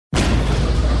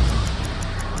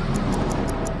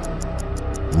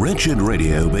Wretched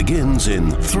Radio begins in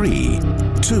 3,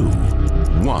 2,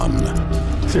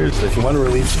 1. Seriously, if you want to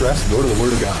relieve stress, go to the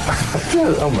Word of God.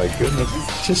 Oh my goodness.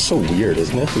 It's just so weird,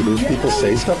 isn't it? Do people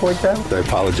say stuff like that? I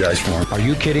apologize for them. Are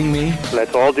you kidding me?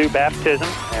 Let's all do baptism,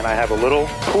 and I have a little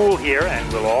pool here,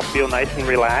 and we'll all feel nice and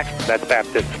relaxed. That's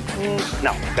baptism.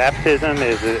 No, baptism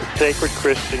is a sacred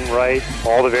Christian rite.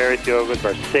 All the various yogas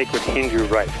are sacred Hindu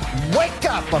rites. Wake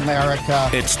up,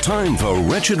 America! It's time for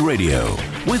Wretched Radio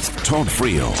with Todd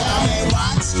Friel.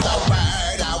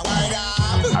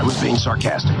 I was being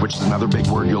sarcastic, which is another big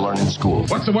word you'll learn in school.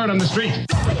 What's the word on the street?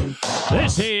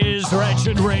 This is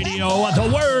Wretched Radio.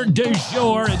 The word du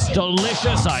jour, it's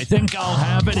delicious. I think I'll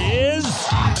have it, is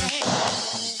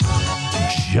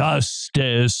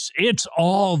justice. It's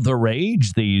all the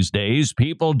rage these days.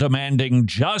 People demanding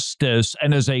justice.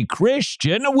 And as a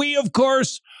Christian, we, of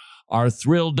course, are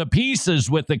thrilled to pieces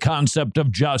with the concept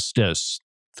of justice.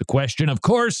 The question, of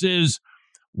course, is,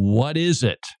 what is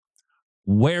it?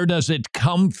 Where does it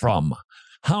come from?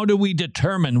 How do we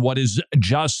determine what is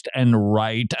just and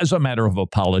right? As a matter of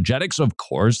apologetics, of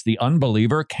course, the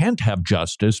unbeliever can't have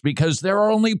justice because there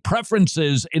are only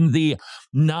preferences in the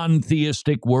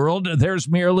non-theistic world. There's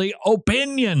merely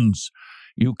opinions.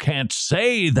 You can't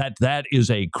say that that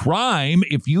is a crime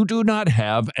if you do not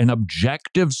have an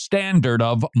objective standard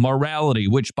of morality,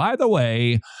 which, by the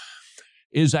way,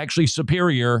 is actually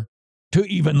superior to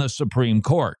even the Supreme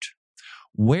Court.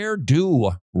 Where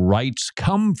do rights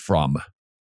come from?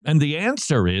 And the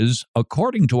answer is,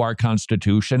 according to our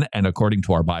Constitution and according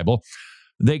to our Bible,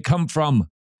 they come from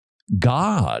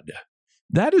God.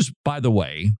 That is, by the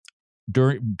way,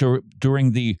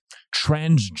 during the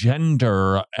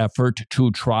transgender effort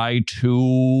to try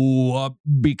to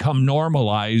become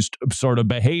normalized sort of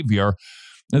behavior,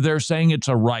 they're saying it's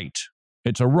a right.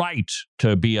 It's a right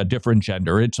to be a different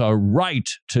gender. It's a right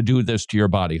to do this to your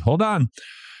body. Hold on.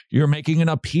 You're making an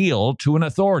appeal to an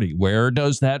authority. Where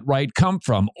does that right come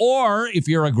from? Or if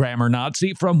you're a grammar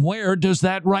Nazi, from where does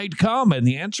that right come? And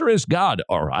the answer is God,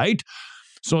 all right?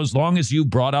 So as long as you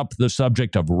brought up the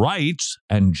subject of rights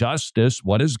and justice,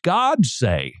 what does God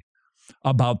say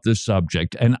about this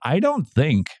subject? And I don't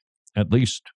think, at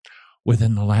least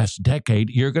within the last decade,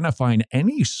 you're going to find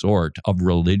any sort of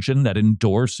religion that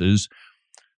endorses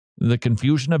the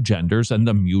confusion of genders and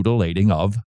the mutilating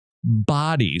of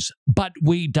bodies. But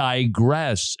we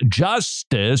digress.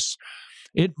 Justice,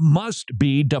 it must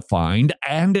be defined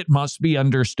and it must be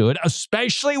understood,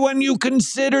 especially when you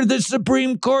consider the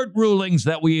Supreme Court rulings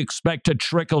that we expect to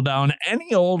trickle down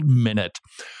any old minute,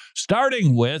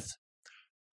 starting with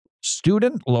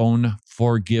student loan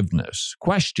forgiveness.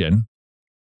 Question,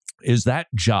 is that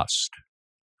just?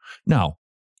 Now,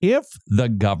 if the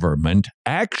government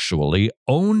actually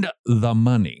owned the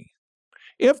money,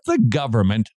 if the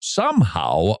government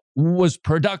somehow was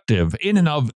productive in and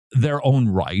of their own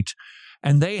right,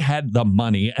 and they had the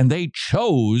money and they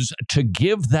chose to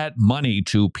give that money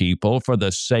to people for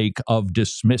the sake of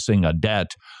dismissing a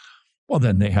debt, well,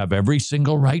 then they have every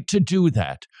single right to do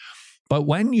that. But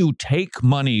when you take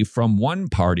money from one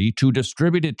party to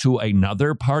distribute it to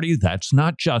another party, that's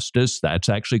not justice. That's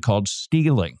actually called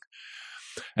stealing.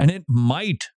 And it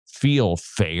might feel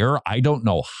fair. I don't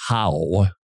know how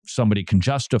somebody can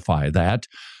justify that,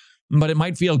 but it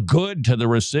might feel good to the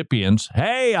recipients.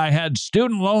 Hey, I had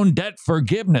student loan debt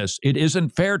forgiveness. It isn't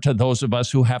fair to those of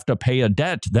us who have to pay a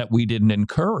debt that we didn't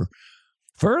incur.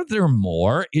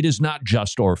 Furthermore, it is not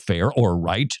just or fair or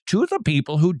right to the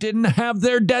people who didn't have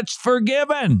their debts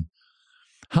forgiven.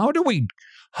 How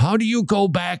do you go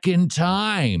back in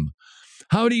time?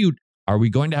 Are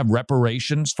we going to have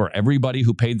reparations for everybody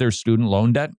who paid their student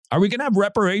loan debt? Are we going to have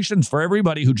reparations for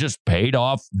everybody who just paid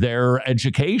off their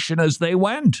education as they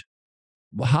went?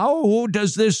 How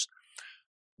does this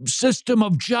system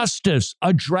of justice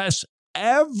address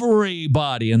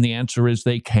everybody? And the answer is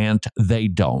they can't, they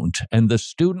don't. And the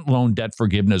student loan debt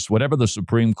forgiveness, whatever the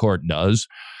Supreme Court does,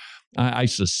 I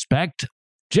suspect,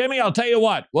 Jimmy, I'll tell you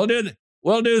what, we'll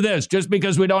do this just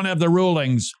because we don't have the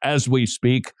rulings as we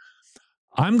speak.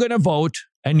 I'm going to vote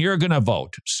and you're going to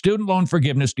vote. Student loan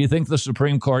forgiveness, do you think the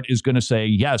Supreme Court is going to say,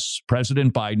 yes,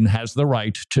 President Biden has the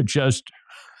right to just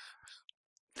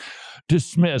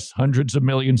dismiss hundreds of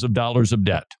millions of dollars of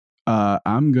debt?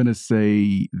 I'm going to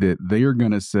say that they are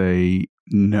going to say,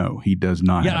 no, he does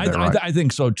not have that right. I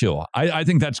think so, too. I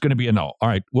think that's going to be a no. All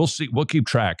right, we'll see. We'll keep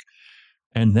track.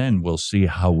 And then we'll see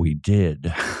how we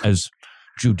did as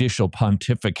judicial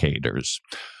pontificators.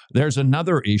 There's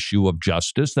another issue of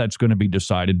justice that's going to be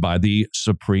decided by the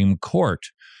Supreme Court,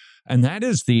 and that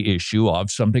is the issue of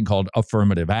something called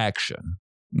affirmative action.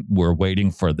 We're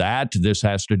waiting for that. This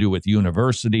has to do with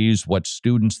universities, what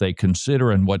students they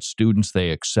consider and what students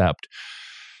they accept.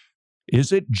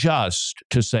 Is it just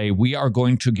to say we are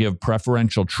going to give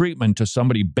preferential treatment to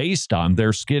somebody based on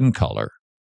their skin color?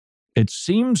 It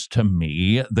seems to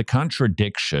me the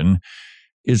contradiction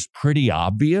is pretty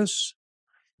obvious,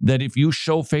 that if you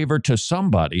show favor to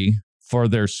somebody for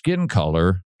their skin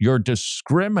color, you're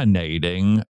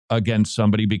discriminating against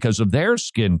somebody because of their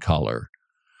skin color.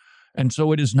 And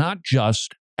so it is not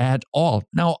just at all.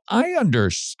 Now, I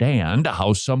understand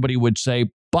how somebody would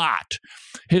say, but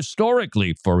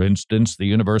historically, for instance, the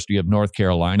University of North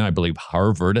Carolina, I believe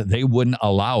Harvard, they wouldn't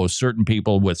allow certain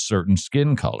people with certain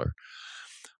skin color.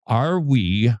 Are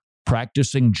we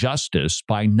practicing justice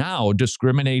by now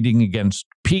discriminating against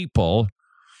people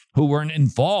who weren't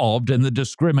involved in the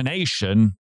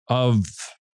discrimination of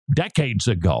decades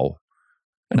ago?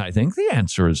 And I think the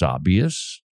answer is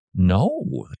obvious.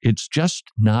 No, it's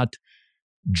just not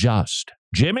just.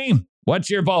 Jimmy, what's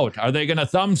your vote? Are they going to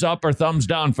thumbs up or thumbs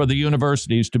down for the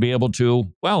universities to be able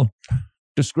to, well,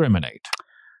 discriminate?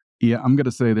 Yeah, I'm going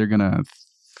to say they're going to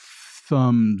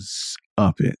thumbs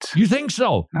up it. You think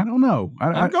so? I don't know.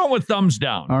 I'm going with thumbs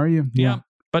down. Are you? Yeah.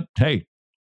 But hey,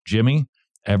 Jimmy,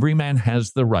 every man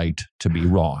has the right to be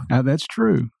wrong. That's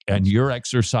true. And you're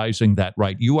exercising that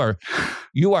right. You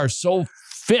are so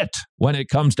fit when it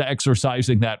comes to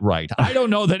exercising that right. I don't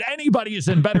know that anybody is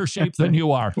in better shape than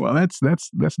you are. Well, that's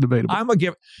debatable. I'm a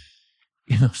give.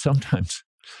 Sometimes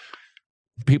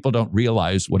people don't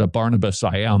realize what a Barnabas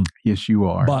I am. Yes, you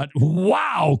are. But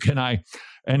wow, can I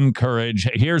encourage.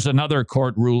 Here's another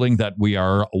court ruling that we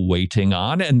are waiting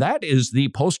on, and that is the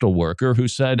postal worker who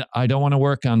said, I don't want to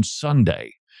work on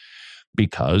Sunday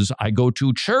because I go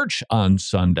to church on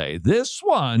Sunday. This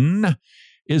one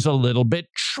is a little bit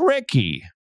tricky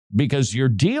because you're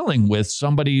dealing with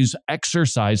somebody's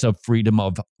exercise of freedom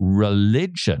of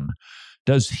religion.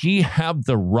 Does he have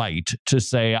the right to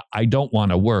say, I don't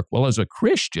want to work? Well, as a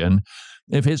Christian,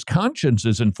 if his conscience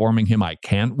is informing him I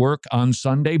can't work on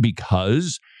Sunday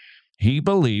because he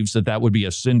believes that that would be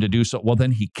a sin to do so, well,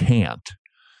 then he can't.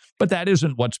 But that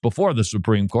isn't what's before the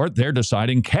Supreme Court. They're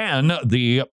deciding, can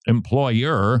the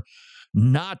employer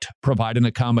not provide an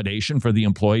accommodation for the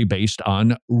employee based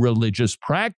on religious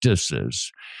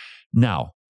practices?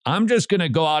 Now, I'm just going to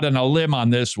go out on a limb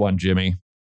on this one, Jimmy.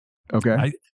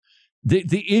 Okay.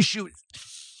 The issue,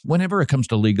 whenever it comes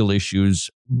to legal issues,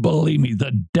 believe me,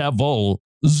 the devils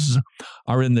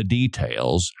are in the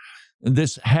details.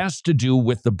 This has to do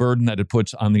with the burden that it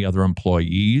puts on the other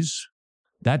employees.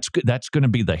 That's going to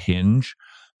be the hinge.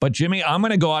 But Jimmy, I'm going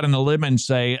to go out on a limb and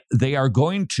say they are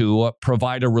going to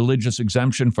provide a religious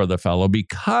exemption for the fellow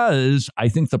because I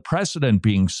think the precedent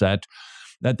being set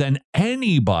that then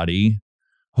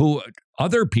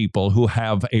other people who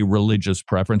have a religious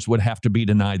preference would have to be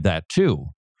denied that too.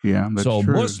 Yeah, that's so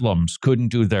true. Muslims couldn't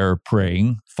do their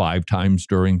praying 5 times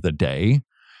during the day.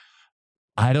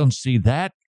 I don't see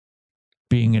that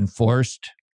being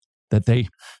enforced, that they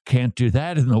can't do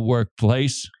that in the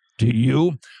workplace. Do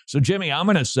you? So, Jimmy, I'm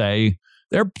going to say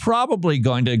they're probably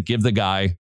going to give the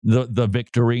guy the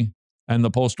victory, and the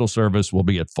Postal Service will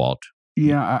be at fault.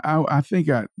 Yeah, I think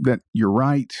that you're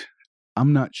right.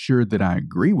 I'm not sure that I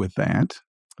agree with that.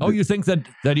 Oh, you think that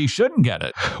he shouldn't get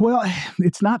it? Well,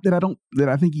 it's not that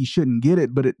I think he shouldn't get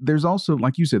it, but there's also,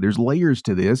 like you said, there's layers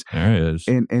to this. There is.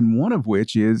 And one of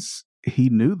which is he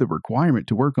knew the requirement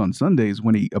to work on Sundays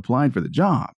when he applied for the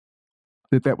job.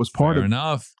 That was part fair of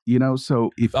enough.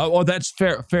 So if that's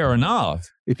fair enough.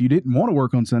 If you didn't want to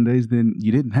work on Sundays, then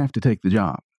you didn't have to take the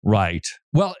job. Right.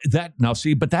 Well,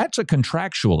 but that's a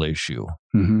contractual issue.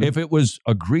 Mm-hmm. If it was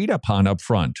agreed upon up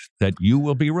front that you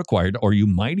will be required, or you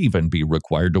might even be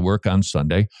required to work on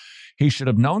Sunday, he should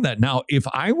have known that. Now, if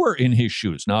I were in his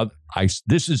shoes,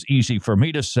 this is easy for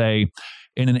me to say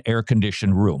in an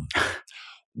air-conditioned room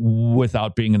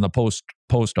without being in the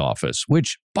post office,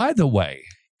 which, by the way,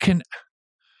 can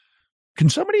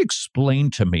somebody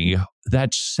explain to me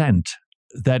that scent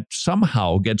that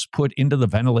somehow gets put into the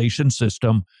ventilation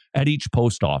system at each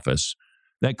post office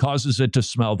that causes it to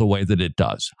smell the way that it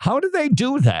does? How do they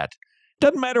do that?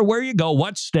 Doesn't matter where you go,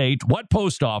 what state, what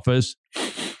post office.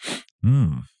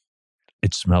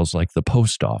 It smells like the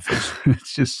post office.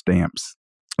 It's just stamps.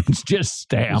 It's just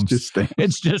stamps.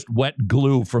 It's just wet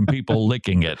glue from people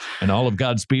licking it. And all of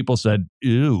God's people said,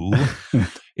 ew.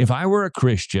 If I were a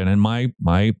Christian and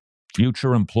my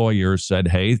future employer said,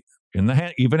 hey,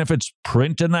 even if it's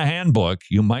print in the handbook,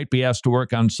 you might be asked to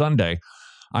work on Sunday,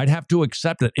 I'd have to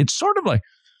accept it. It's sort of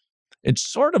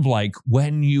like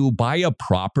when you buy a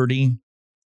property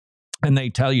and they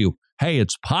tell you, hey,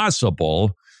 it's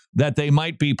possible that they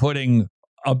might be putting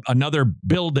another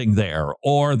building there,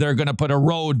 or they're going to put a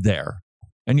road there,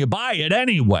 and you buy it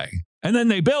anyway, and then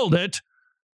they build it.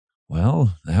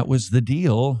 Well, that was the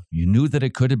deal. You knew that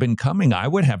it could have been coming. I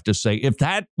would have to say, if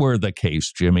that were the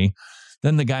case, Jimmy,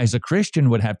 then the guy's a Christian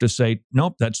would have to say,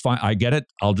 nope, that's fine. I get it.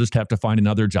 I'll just have to find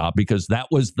another job because that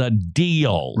was the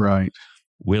deal. Right.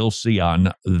 We'll see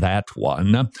on that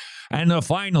one. And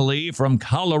finally, from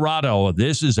Colorado,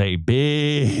 this is a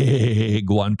big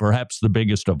one, perhaps the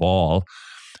biggest of all,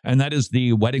 and that is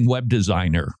the wedding web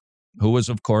designer who was,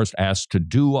 of course, asked to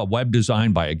do a web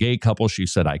design by a gay couple. She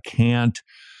said, I can't.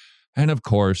 And, of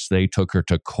course, they took her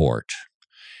to court.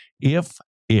 If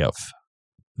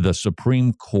the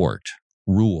Supreme Court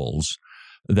rules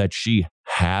that she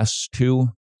has to,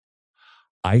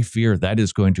 I fear that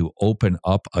is going to open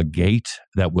up a gate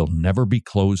that will never be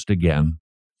closed again,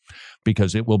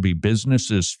 because it will be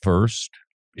businesses first.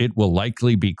 It will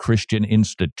likely be Christian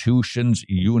institutions,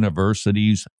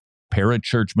 universities,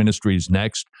 parachurch ministries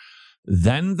next,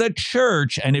 then the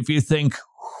church. And if you think,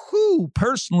 who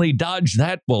personally dodged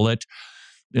that bullet,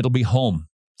 it'll be home,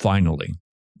 finally.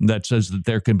 That says that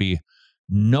there can be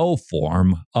no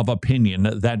form of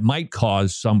opinion that might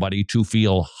cause somebody to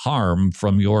feel harm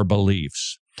from your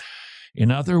beliefs.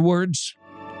 In other words,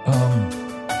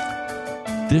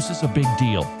 this is a big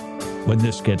deal when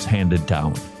this gets handed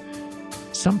down.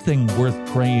 Something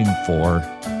worth praying for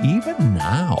even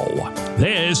now.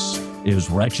 This is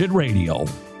Wretched Radio.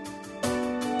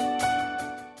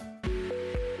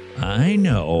 I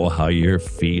know how you're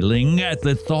feeling at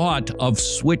the thought of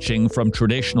switching from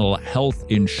traditional health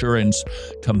insurance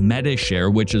to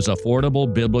Medi-Share, which is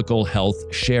affordable biblical health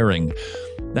sharing.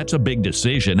 That's a big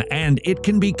decision, and it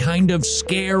can be kind of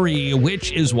scary,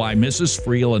 which is why Mrs.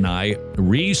 Friel and I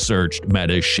researched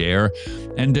Medi-Share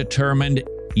and determined,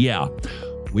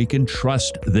 we can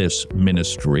trust this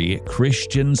ministry.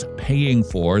 Christians paying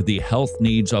for the health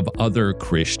needs of other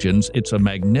Christians. It's a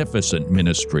magnificent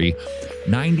ministry.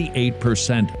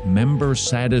 98% member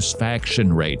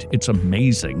satisfaction rate. It's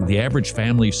amazing. The average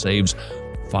family saves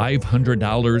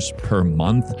 $500 per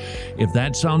month. If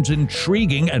that sounds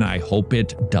intriguing, and I hope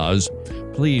it does,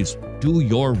 please do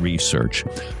your research.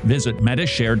 Visit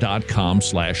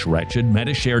Medishare.com/wretched,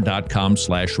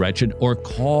 Medishare.com/wretched, or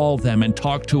call them and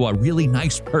talk to a really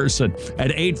nice person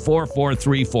at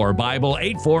 844-34-BIBLE,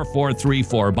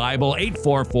 844-34-BIBLE,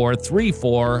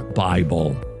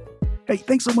 844-34-BIBLE. Hey,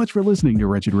 thanks so much for listening to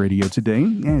Wretched Radio today.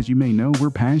 As you may know, we're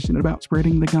passionate about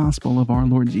spreading the gospel of our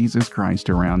Lord Jesus Christ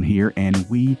around here, and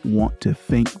we want to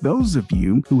thank those of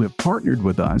you who have partnered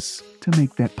with us to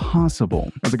make that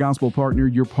possible. As a gospel partner,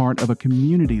 you're part of a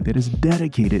community that is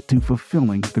dedicated to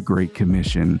fulfilling the Great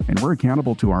Commission, and we're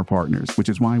accountable to our partners, which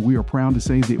is why we are proud to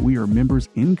say that we are members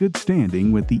in good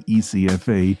standing with the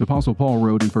ECFA. The Apostle Paul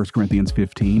wrote in 1 Corinthians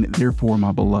 15, "Therefore,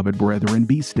 my beloved brethren,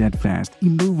 be steadfast,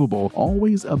 immovable,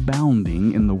 always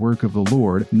abounding in the work of the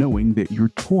Lord, knowing that your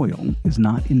toil is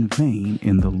not in vain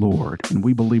in the Lord." And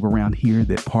we believe around here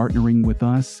that partnering with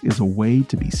us is a way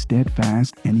to be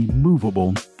steadfast and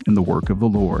immovable in the work of the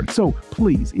Lord. So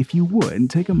please, if you would,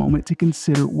 take a moment to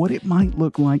consider what it might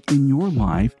look like in your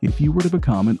life if you were to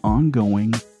become an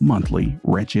ongoing, monthly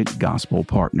Wretched Gospel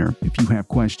partner. If you have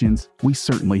questions, we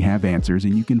certainly have answers,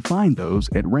 and you can find those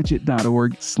at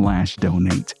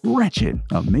wretched.org/donate. Wretched,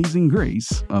 amazing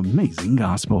grace, amazing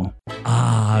gospel.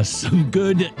 Some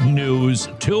good news.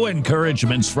 2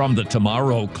 encouragements from the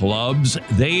Tomorrow Clubs.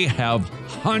 They have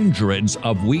hundreds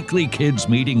of weekly kids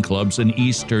meeting clubs in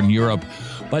Eastern Europe,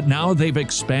 but now they've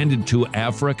expanded to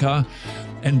Africa,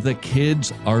 and the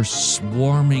kids are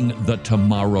swarming the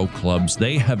Tomorrow Clubs.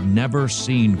 They have never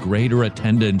seen greater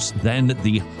attendance than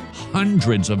the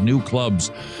hundreds of new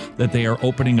clubs that they are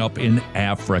opening up in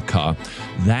Africa.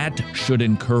 That should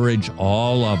encourage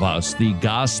all of us. The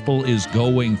gospel is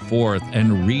going forth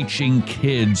and reaching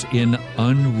kids in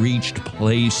unreached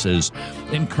places.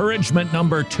 Encouragement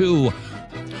number 2,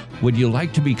 would you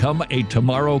like to become a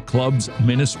Tomorrow Clubs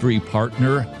ministry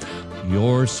partner?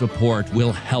 Your support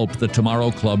will help the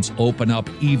Tomorrow Clubs open up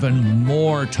even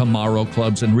more Tomorrow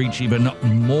Clubs and reach even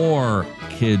more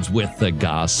kids with the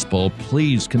gospel.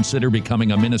 Please consider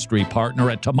becoming a ministry partner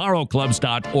at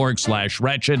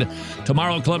tomorrowclubs.org/wretched,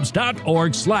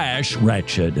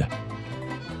 tomorrowclubs.org/wretched.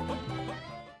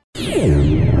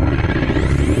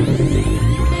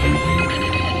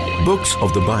 Books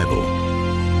of the Bible.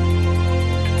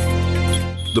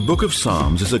 The Book of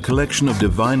Psalms is a collection of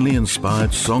divinely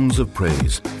inspired songs of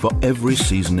praise for every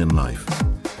season in life.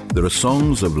 There are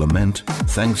songs of lament,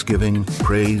 thanksgiving,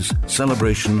 praise,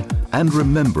 celebration, and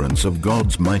remembrance of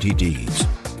God's mighty deeds,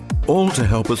 all to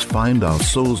help us find our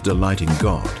soul's delight in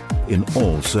God in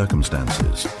all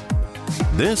circumstances.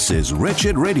 This is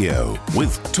Wretched Radio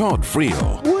with Todd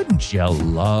Friel. Wouldn't you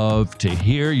love to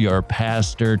hear your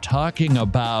pastor talking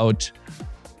about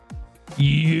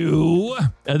you?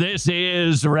 This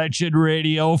is Wretched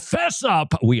Radio. Fess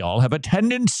up. We all have a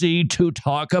tendency to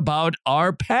talk about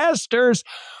our pastors,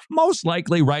 most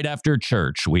likely right after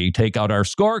church. We take out our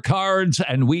scorecards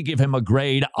and we give him a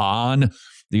grade on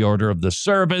the order of the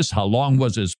service. How long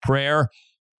was his prayer?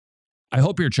 I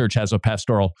hope your church has a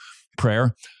pastoral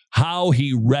prayer. How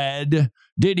he read.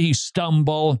 Did he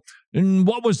stumble? And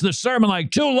what was the sermon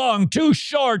like? Too long, too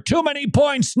short, too many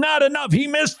points, not enough. He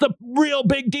missed the real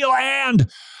big deal. And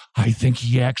I think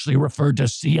he actually referred to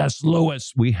C.S.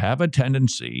 Lewis. We have a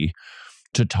tendency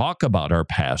to talk about our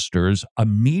pastors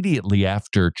immediately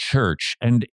after church.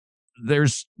 And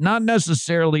there's not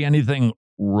necessarily anything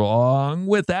wrong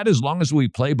with that as long as we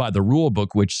play by the rule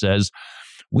book, which says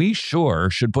we sure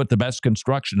should put the best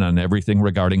construction on everything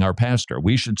regarding our pastor.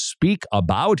 We should speak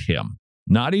about him,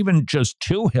 not even just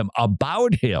to him,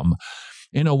 about him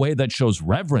in a way that shows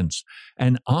reverence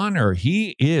and honor.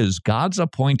 He is God's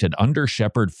appointed under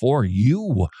shepherd for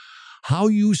you. How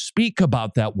you speak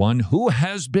about that one who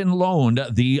has been loaned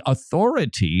the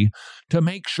authority to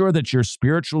make sure that you're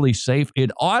spiritually safe,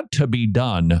 it ought to be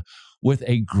done with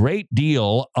a great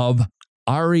deal of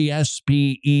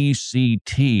RESPECT.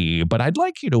 But I'd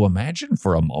like you to imagine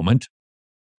for a moment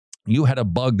you had a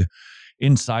bug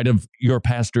inside of your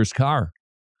pastor's car.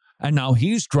 And now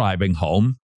he's driving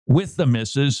home with the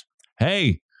missus.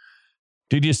 Hey,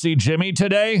 did you see Jimmy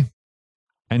today?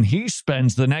 And he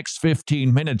spends the next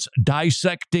 15 minutes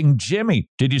dissecting Jimmy.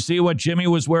 Did you see what Jimmy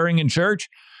was wearing in church?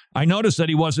 I noticed that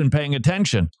he wasn't paying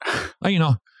attention.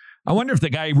 I wonder if the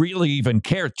guy really even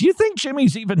cares. Do you think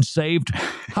Jimmy's even saved?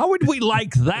 How would we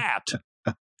like that?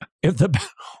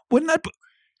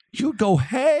 You'd go,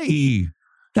 hey,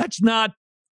 that's not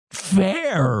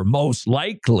fair, most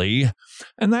likely.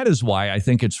 And that is why I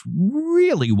think it's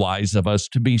really wise of us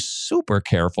to be super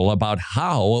careful about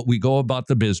how we go about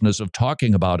the business of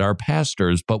talking about our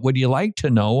pastors. But would you like to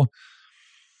know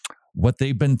what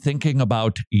they've been thinking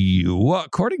about you?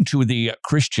 According to the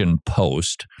Christian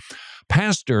Post,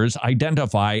 pastors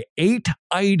identify 8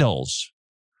 idols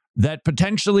that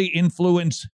potentially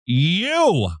influence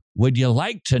you. Would you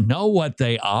like to know what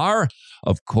they are?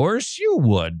 Of course you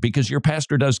would, because your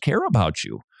pastor does care about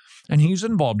you. And he's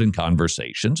involved in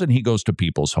conversations, and he goes to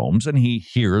people's homes, and he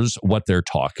hears what they're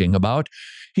talking about.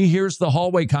 He hears the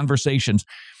hallway conversations.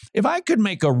 If I could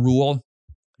make a rule,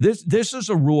 this is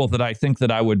a rule that I think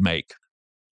that I would make.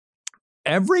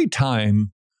 Every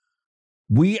time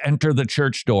we enter the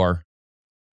church door,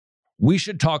 we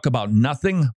should talk about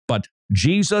nothing but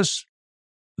Jesus,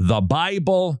 the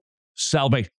Bible,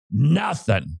 salvation.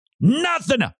 Nothing.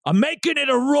 I'm making it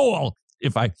a rule.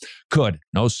 If I could.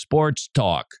 No sports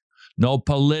talk. No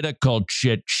political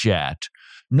chit-chat.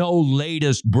 No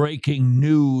latest breaking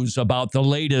news about the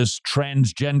latest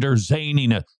transgender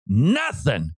zaniness.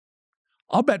 Nothing.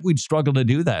 I'll bet we'd struggle to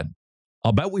do that.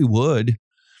 I'll bet we would.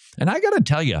 And I got to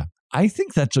tell you, I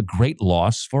think that's a great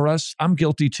loss for us. I'm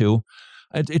guilty too.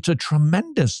 It's a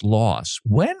tremendous loss.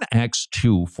 When Acts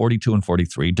 2, 42 and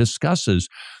 43 discusses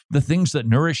the things that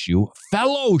nourish you,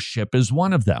 fellowship is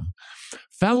one of them.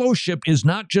 Fellowship is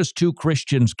not just two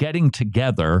Christians getting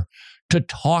together to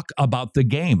talk about the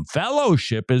game.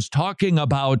 Fellowship is talking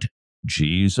about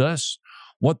Jesus,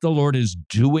 what the Lord is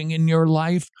doing in your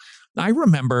life. I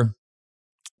remember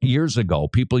years ago,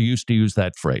 people used to use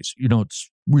that phrase. It's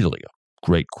really a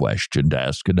great question to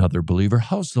ask another believer.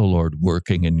 How's the Lord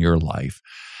working in your life?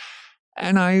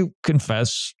 And I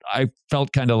confess, I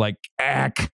felt kind of like,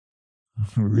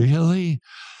 really?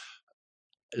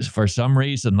 For some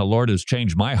reason, the Lord has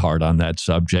changed my heart on that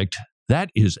subject.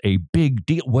 That is a big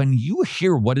deal. When you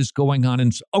hear what is going on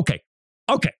okay,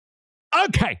 I'm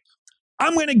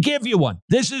going to give you one.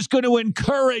 This is going to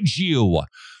encourage you.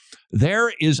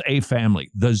 There is a family,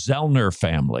 the Zellner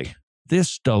family.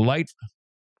 This delightful.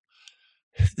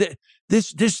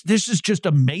 This is just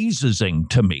amazing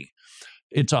to me.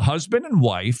 It's a husband and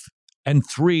wife and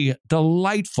 3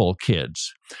 delightful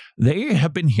kids. They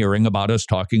have been hearing about us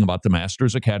talking about the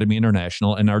Masters Academy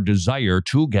International and our desire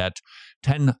to get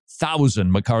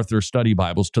 10,000 MacArthur Study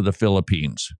Bibles to the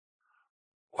Philippines.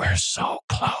 We're so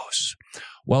close.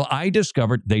 Well, I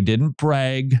discovered they didn't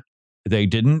brag. They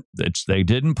didn't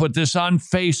put this on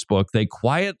Facebook. They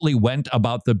quietly went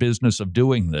about the business of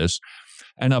doing this.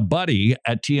 And a buddy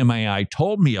at TMAI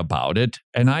told me about it.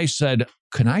 And I said,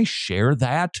 can I share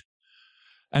that?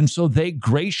 And so they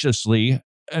graciously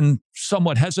and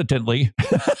somewhat hesitantly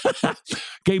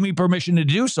gave me permission to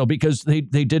do so because they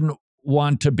didn't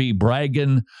want to be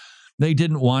bragging. They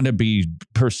didn't want to be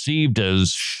perceived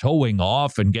as showing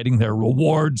off and getting their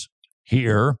rewards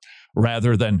here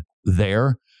rather than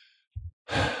there.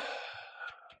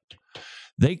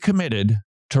 They committed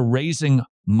to raising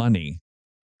money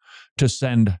to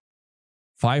send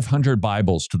 500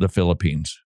 Bibles to the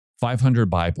Philippines. 500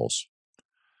 Bibles.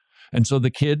 And so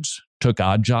the kids took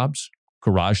odd jobs,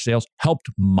 garage sales, helped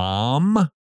mom.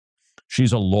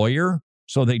 She's a lawyer,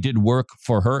 so they did work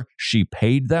for her. She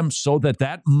paid them so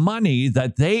that money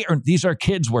that they earned, these are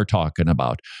kids we're talking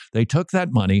about. They took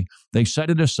that money, they set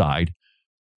it aside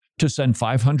to send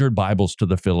 500 Bibles to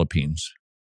the Philippines.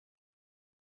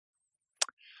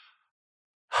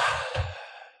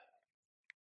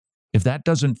 If that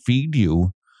doesn't feed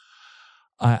you,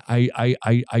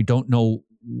 I don't know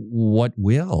what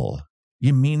will.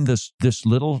 You mean this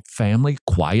little family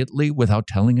quietly, without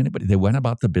telling anybody, they went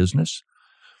about the business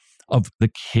of the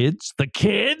kids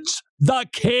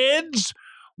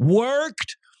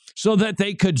worked so that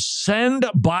they could send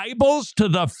Bibles to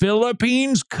the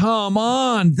Philippines? Come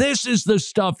on. This is the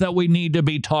stuff that we need to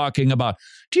be talking about.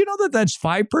 Do you know that that's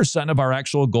 5% of our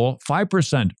actual goal?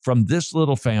 5% from this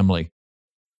little family.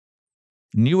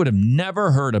 And you would have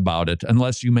never heard about it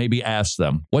unless you maybe asked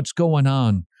them, what's going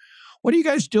on? What are you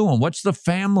guys doing? What's the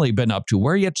family been up to?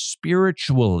 Where are you at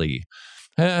spiritually?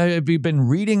 Have you been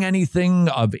reading anything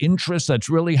of interest that's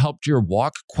really helped your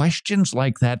walk? Questions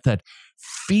like that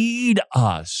feed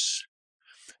us.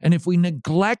 And if we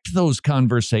neglect those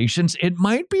conversations, it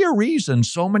might be a reason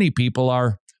so many people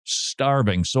are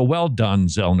starving. So well done,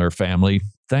 Zellner family.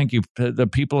 Thank you. The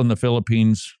people in the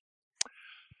Philippines,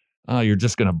 you're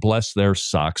just going to bless their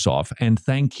socks off. And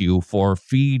thank you for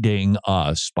feeding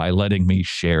us by letting me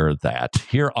share that.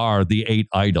 Here are the 8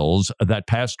 idols that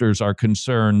pastors are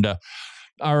concerned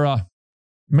are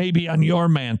maybe on your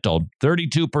mantle.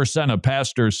 32% of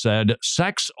pastors said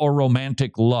sex or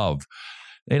romantic love.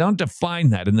 They don't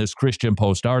define that in this Christian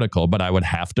Post article, but I would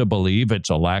have to believe it's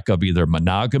a lack of either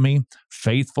monogamy,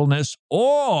 faithfulness,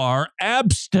 or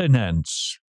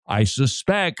abstinence. I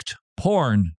suspect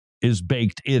porn is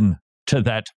baked in to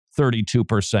that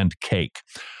 32% cake.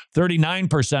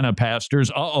 39% of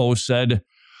pastors, said,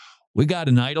 we got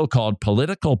an idol called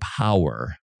political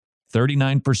power.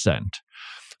 39%.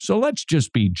 So let's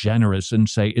just be generous and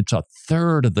say it's a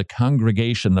third of the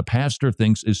congregation the pastor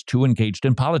thinks is too engaged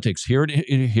in politics. Here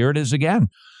it is again.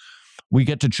 We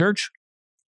get to church.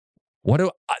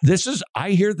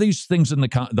 I hear these things in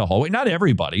the hallway. Not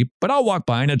everybody, but I'll walk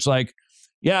by and it's like,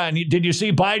 yeah, and did you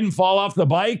see Biden fall off the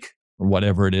bike? Or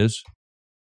whatever it is.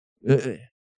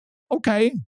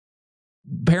 Okay.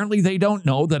 Apparently they don't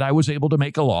know that I was able to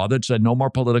make a law that said no more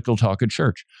political talk at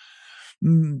church.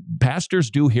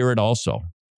 Pastors do hear it also.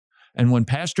 And when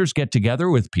pastors get together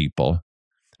with people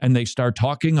and they start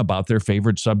talking about their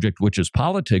favorite subject, which is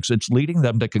politics, it's leading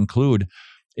them to conclude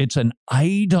it's an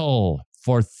idol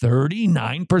for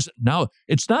 39%. Now,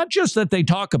 it's not just that they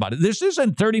talk about it. This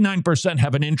isn't 39%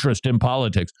 have an interest in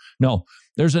politics. No,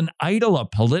 there's an idol of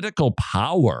political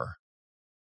power.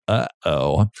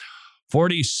 46%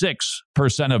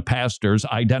 of pastors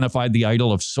identified the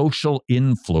idol of social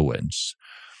influence.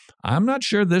 I'm not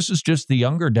sure this is just the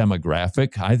younger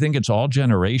demographic. I think it's all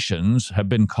generations have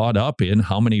been caught up in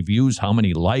how many views, how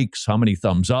many likes, how many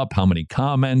thumbs up, how many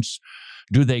comments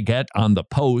do they get on the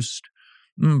post.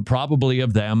 Probably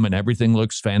of them, and everything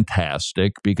looks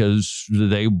fantastic because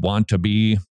they want to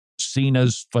be seen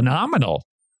as phenomenal.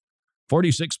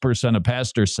 46% of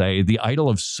pastors say the idol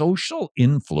of social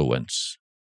influence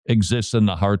exists in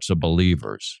the hearts of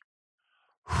believers.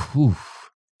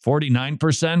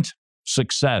 49%,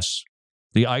 success,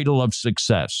 the idol of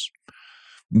success,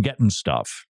 getting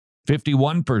stuff.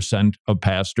 51% of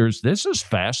pastors, this is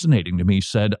fascinating to me,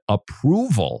 said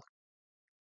approval,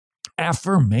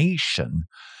 affirmation.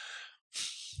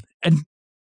 And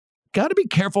got to be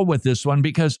careful with this one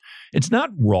because it's not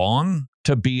wrong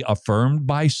to be affirmed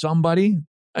by somebody.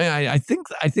 I think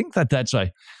that that's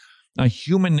a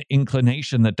human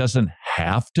inclination that doesn't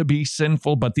have to be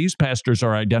sinful, but these pastors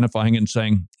are identifying and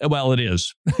saying, well, it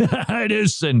is. It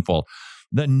is sinful.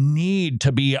 The need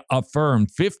to be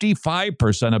affirmed.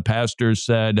 55% of pastors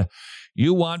said,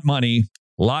 you want money,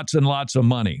 lots and lots of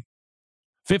money.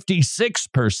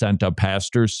 56% of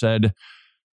pastors said,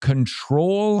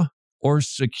 control or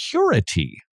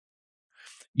security.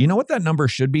 You know what that number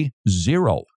should be?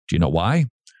 0. Do you know why?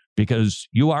 Because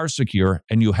you are secure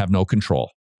and you have no control.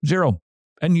 0.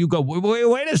 And you go,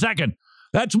 wait a second.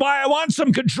 That's why I want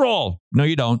some control. No,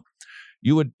 you don't.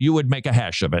 You would make a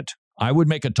hash of it. I would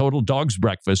make a total dog's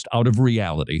breakfast out of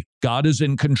reality. God is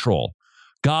in control.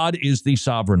 God is the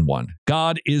sovereign one.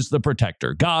 God is the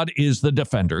protector. God is the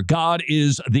defender. God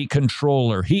is the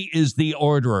controller. He is the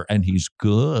orderer, and he's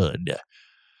good.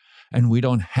 And we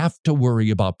don't have to worry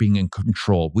about being in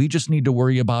control. We just need to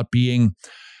worry about being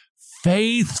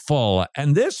faithful.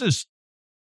 And this is,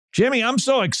 Jimmy, I'm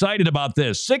so excited about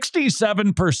this.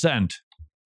 67%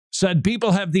 said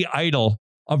people have the idol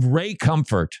of Ray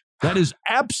Comfort. That is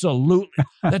absolutely,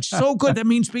 that's so good. That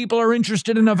means people are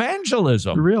interested in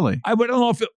evangelism. Really? I don't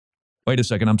know if wait a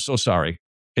second, I'm so sorry.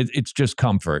 It's just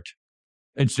comfort.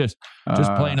 It's just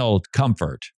plain old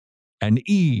comfort and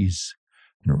ease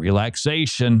and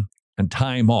relaxation and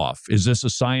time off. Is this a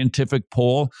scientific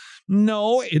poll?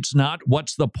 No, it's not.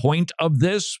 What's the point of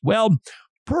this? Well,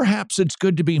 perhaps it's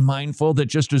good to be mindful that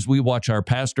just as we watch our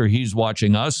pastor, he's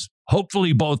watching us.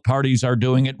 Hopefully both parties are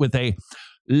doing it with a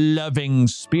loving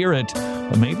spirit.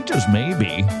 But maybe, just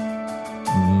maybe,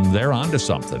 they're onto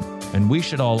something. And we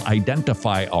should all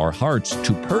identify our hearts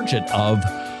to purge it of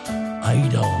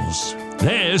idols.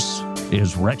 This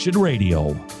is Wretched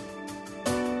Radio.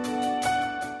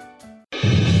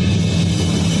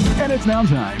 And it's now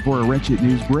time for a Wretched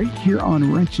News Break here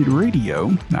on Wretched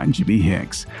Radio. I'm Jimmy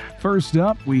Hicks. First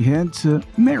up, we head to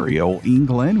Mariel,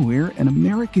 England, where an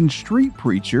American street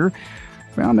preacher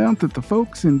found out that the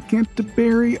folks in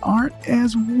Canterbury aren't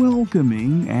as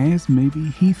welcoming as maybe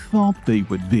he thought they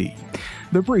would be.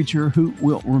 The preacher, who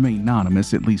will remain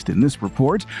anonymous, at least in this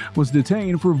report, was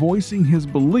detained for voicing his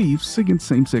beliefs against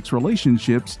same-sex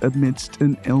relationships amidst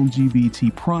an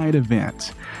LGBT pride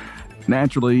event.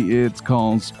 Naturally, it's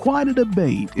caused quite a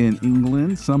debate in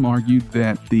England. Some argued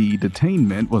that the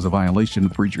detainment was a violation of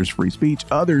the preacher's free speech.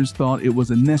 Others thought it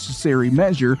was a necessary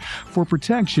measure for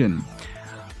protection.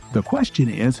 The question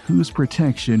is, whose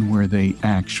protection were they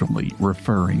actually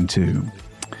referring to?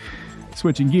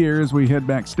 Switching gears, we head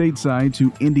back stateside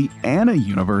to Indiana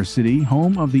University,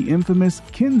 home of the infamous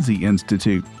Kinsey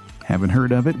Institute. Haven't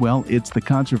heard of it? Well, it's the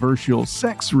controversial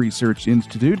Sex Research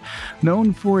Institute,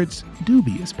 known for its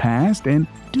dubious past and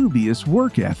dubious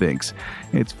work ethics.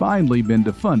 It's finally been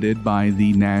defunded by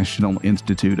the National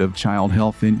Institute of Child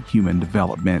Health and Human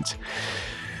Development.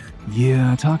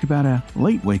 Yeah, talk about a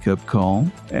late wake-up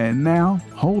call. And now,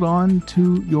 hold on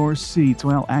to your seats.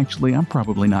 Well, actually, I'm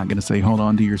probably not going to say hold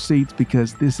on to your seats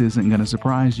because this isn't going to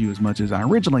surprise you as much as I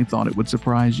originally thought it would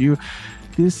surprise you.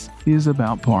 This is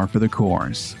about par for the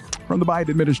course. From the Biden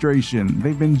administration,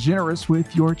 they've been generous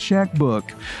with your checkbook.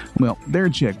 Well, their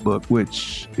checkbook,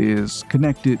 which is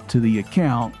connected to the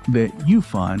account that you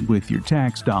fund with your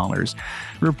tax dollars.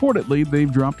 Reportedly,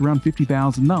 they've dropped around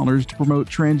 $50,000 to promote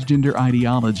transgender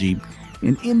ideology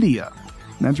in India.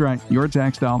 That's right, your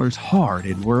tax dollars hard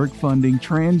at work funding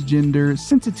transgender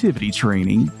sensitivity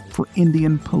training for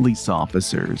Indian police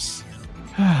officers.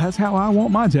 That's how I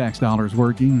want my tax dollars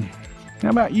working.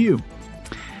 How about you?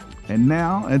 And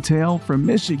now, a tale from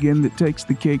Michigan that takes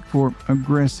the cake for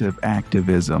aggressive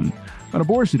activism. An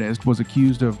abortionist was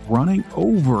accused of running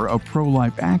over a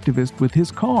pro-life activist with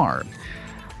his car.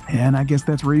 And I guess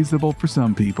that's reasonable for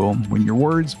some people. When your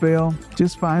words fail,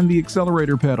 just find the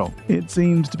accelerator pedal. It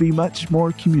seems to be much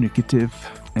more communicative.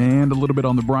 And a little bit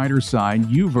on the brighter side,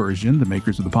 YouVersion, the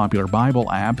makers of the popular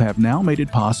Bible app, have now made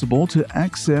it possible to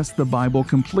access the Bible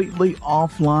completely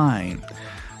offline.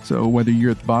 So whether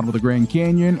you're at the bottom of the Grand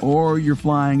Canyon or you're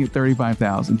flying at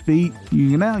 35,000 feet,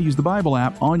 you can now use the Bible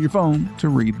app on your phone to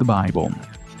read the Bible.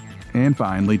 And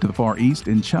finally, to the Far East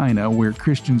in China, where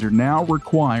Christians are now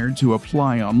required to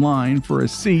apply online for a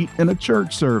seat in a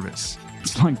church service.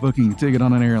 It's like booking a ticket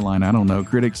on an airline. I don't know.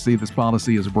 Critics see this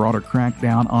policy as a broader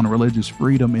crackdown on religious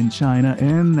freedom in China,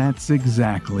 and that's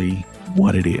exactly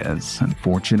what it is,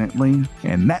 unfortunately.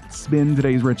 And that's been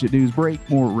today's Wretched News Break.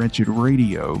 More Wretched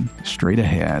Radio straight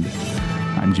ahead.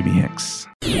 I'm Jimmy Hicks.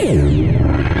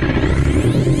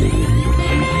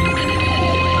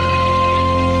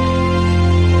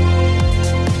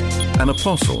 An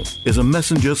apostle is a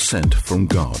messenger sent from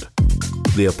God.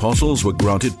 The apostles were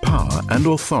granted power and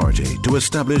authority to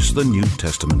establish the New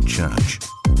Testament church.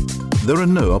 There are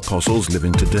no apostles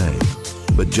living today,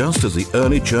 but just as the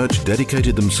early church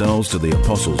dedicated themselves to the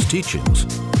apostles' teachings,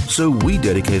 so we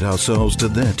dedicate ourselves to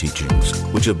their teachings,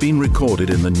 which have been recorded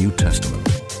in the New Testament.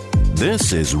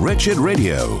 This is Wretched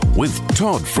Radio with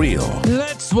Todd Friel.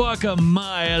 Let's walk a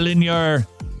mile in your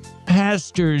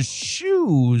pastor's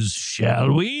shoes,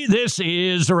 shall we? This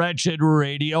is Wretched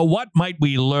Radio. What might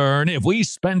we learn if we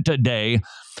spent a day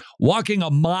walking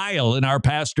a mile in our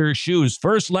pastor's shoes?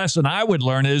 First lesson I would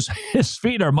learn is his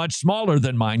feet are much smaller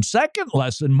than mine. Second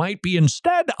lesson might be,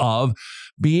 instead of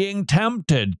being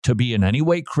tempted to be in any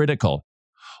way critical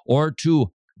or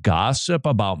to gossip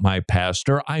about my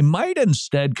pastor, I might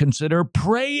instead consider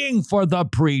praying for the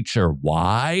preacher.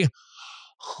 Why?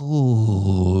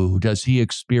 Ooh, does he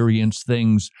experience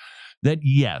things that,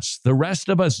 yes, the rest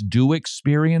of us do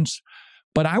experience?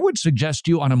 But I would suggest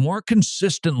to you on a more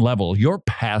consistent level, your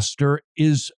pastor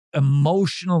is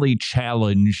emotionally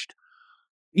challenged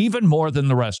even more than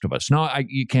the rest of us. No,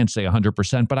 you can't say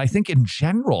 100%, but I think in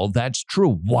general, that's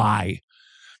true. Why?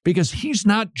 Because he's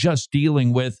not just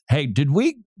dealing with, hey,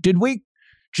 Jimmy, did we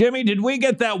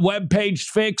get that webpage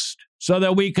fixed so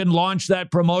that we can launch that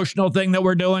promotional thing that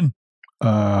we're doing?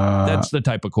 That's the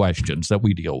type of questions that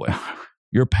we deal with.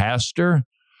 Your pastor?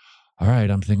 All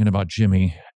right, I'm thinking about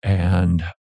Jimmy, and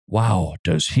wow,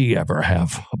 does he ever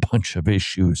have a bunch of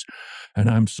issues? And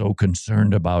I'm so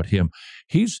concerned about him.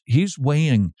 He's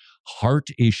weighing heart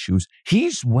issues.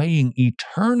 He's weighing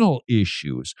eternal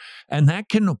issues. And that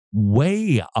can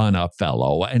weigh on a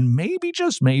fellow. And maybe,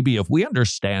 just maybe, if we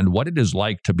understand what it is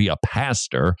like to be a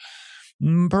pastor,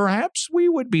 perhaps we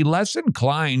would be less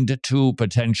inclined to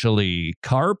potentially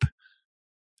carp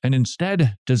and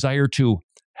instead desire to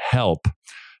help.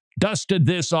 Dusted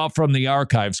this off from the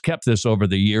archives, kept this over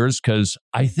the years because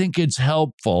I think it's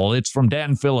helpful. It's from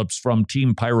Dan Phillips from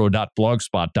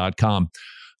teampyro.blogspot.com.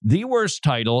 The worst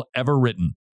title ever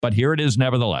written, but here it is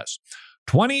nevertheless.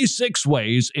 26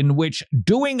 ways in which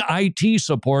doing IT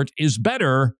support is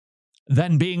better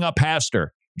than being a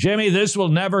pastor. Jimmy, this will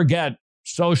never get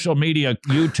social media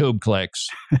YouTube clicks.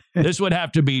 This would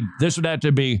have to be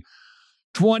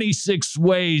 26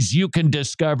 ways you can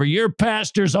discover your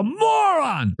pastor's a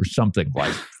moron or something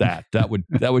like that. That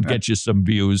would get you some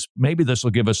views. Maybe this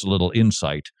will give us a little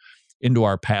insight into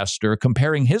our pastor,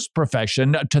 comparing his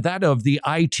profession to that of the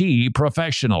IT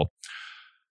professional.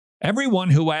 Everyone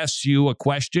who asks you a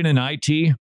question in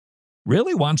IT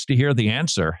really wants to hear the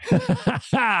answer.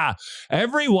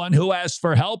 Everyone who asks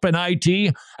for help in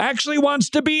IT actually wants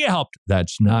to be helped.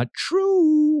 That's not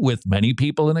true with many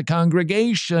people in a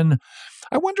congregation.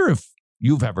 I wonder if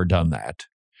you've ever done that.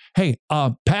 Hey,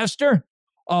 Pastor,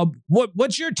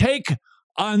 what's your take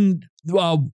on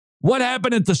what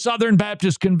happened at the Southern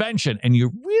Baptist Convention? And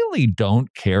you really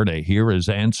don't care to hear his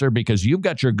answer because you've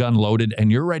got your gun loaded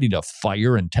and you're ready to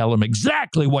fire and tell him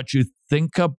exactly what you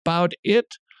think about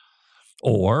it.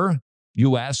 Or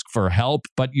you ask for help,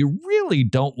 but you really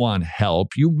don't want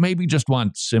help. You maybe just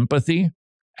want sympathy.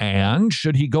 And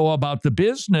should he go about the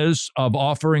business of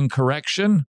offering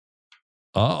correction?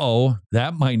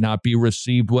 That might not be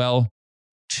received well,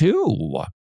 too.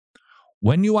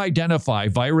 When you identify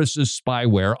viruses,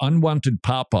 spyware, unwanted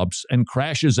pop-ups, and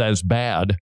crashes as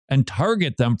bad, and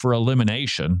target them for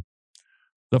elimination,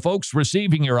 the folks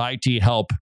receiving your IT help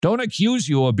don't accuse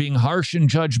you of being harsh and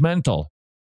judgmental.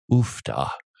 Oofta.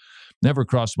 Never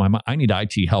crossed my mind. I need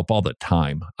IT help all the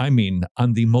time. I mean,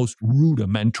 on the most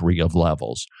rudimentary of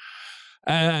levels.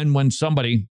 And when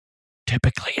somebody,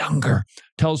 typically younger,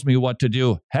 tells me what to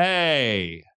do,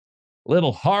 hey,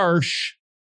 little harsh,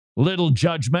 little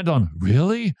judgmental.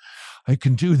 Really? I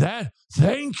can do that?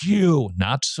 Thank you.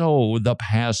 Not so the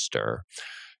pastor.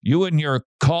 You and your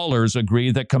callers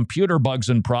agree that computer bugs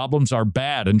and problems are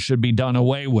bad and should be done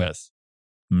away with.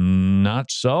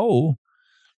 Not so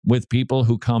with people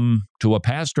who come to a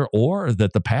pastor, or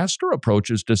that the pastor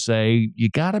approaches to say, you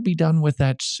got to be done with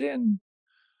that sin.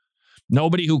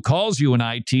 Nobody who calls you in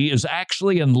IT is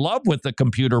actually in love with the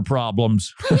computer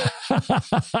problems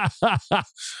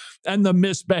and the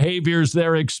misbehaviors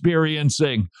they're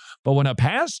experiencing. But when a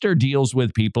pastor deals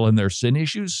with people and their sin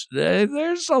issues,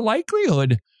 there's a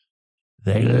likelihood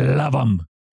they love them.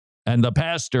 And the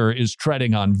pastor is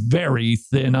treading on very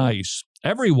thin ice.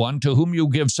 Everyone to whom you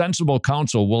give sensible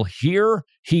counsel will hear,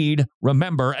 heed,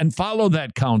 remember, and follow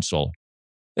that counsel.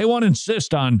 They won't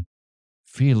insist on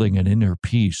feeling an inner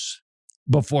peace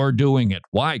before doing it.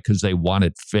 Why? Because they want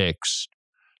it fixed.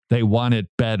 They want it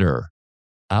better.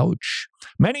 Ouch.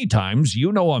 Many times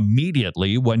you know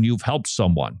immediately when you've helped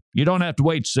someone. You don't have to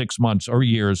wait 6 months or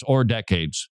years or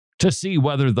decades to see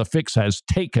whether the fix has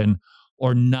taken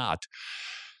or not.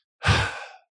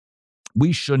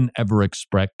 We shouldn't ever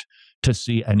expect to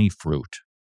see any fruit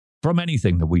from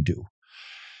anything that we do.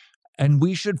 And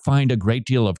we should find a great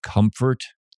deal of comfort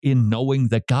in knowing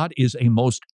that God is a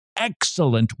most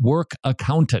excellent work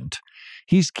accountant.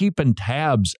 He's keeping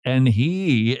tabs, and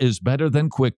he is better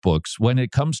than QuickBooks when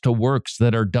it comes to works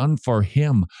that are done for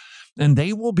him. And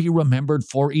they will be remembered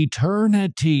for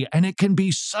eternity. And it can be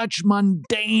such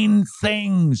mundane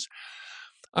things.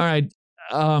 All right.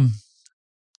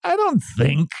 I don't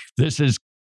think this is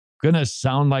going to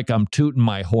sound like I'm tooting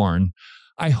my horn.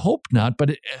 I hope not,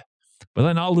 but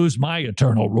then I'll lose my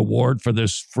eternal reward for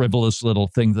this frivolous little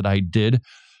thing that I did.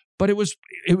 But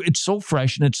it's so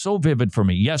fresh and it's so vivid for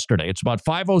me. Yesterday, it's about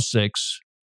 5:06,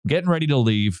 getting ready to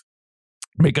leave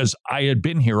because I had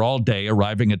been here all day,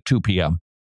 arriving at 2 p.m.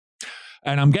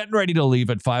 And I'm getting ready to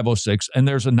leave at 5:06, and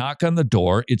there's a knock on the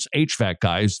door. It's HVAC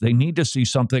guys. They need to see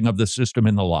something of the system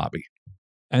in the lobby.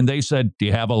 And they said, "Do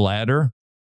you have a ladder?"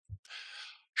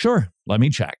 "Sure, let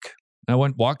me check." I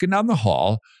went walking down the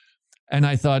hall, and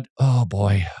I thought, oh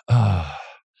boy,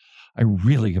 I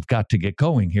really have got to get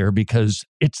going here because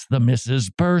it's the missus'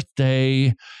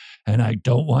 birthday, and I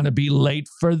don't want to be late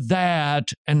for that.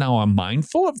 And now I'm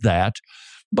mindful of that,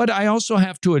 but I also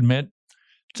have to admit,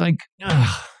 it's like,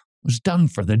 I was done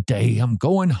for the day. I'm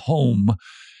going home,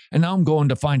 and now I'm going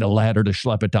to find a ladder to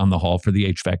schlep it down the hall for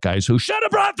the HVAC guys who should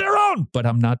have brought their own, but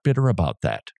I'm not bitter about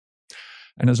that.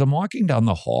 And as I'm walking down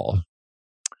the hall,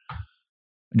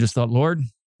 I just thought, Lord,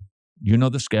 you know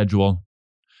the schedule.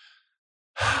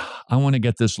 I want to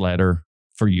get this ladder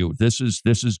for you. This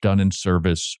is done in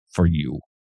service for you.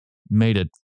 Made it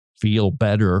feel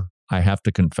better, I have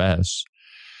to confess.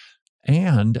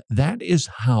 And that is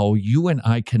how you and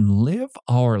I can live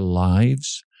our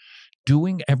lives,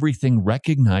 doing everything,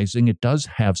 recognizing it does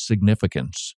have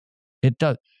significance. It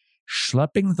does.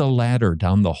 Schlepping the ladder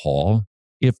down the hall,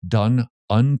 if done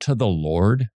unto the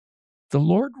Lord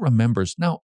remembers.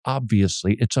 Now,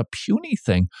 obviously, it's a puny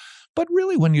thing. But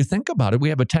really, when you think about it, we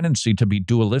have a tendency to be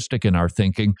dualistic in our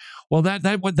thinking. Well,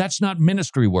 that's not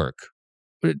ministry work.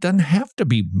 It doesn't have to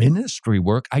be ministry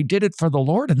work. I did it for the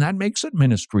Lord, and that makes it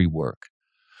ministry work.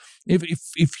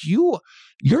 If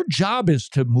your job is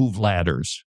to move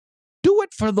ladders, do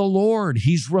it for the Lord.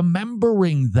 He's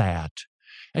remembering that,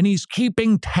 and He's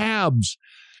keeping tabs,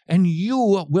 and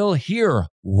you will hear,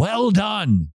 "Well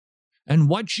done." And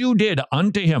what you did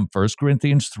unto Him, 1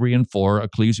 Corinthians 3 and 4,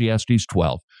 Ecclesiastes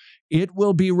 12. It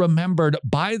will be remembered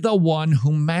by the one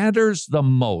who matters the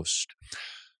most.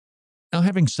 Now,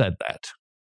 having said that,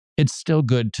 it's still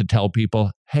good to tell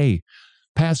people, hey,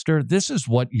 Pastor, this is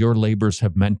what your labors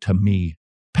have meant to me.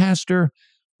 Pastor,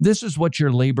 this is what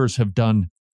your labors have done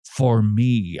for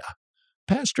me.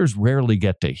 Pastors rarely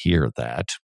get to hear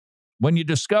that. When you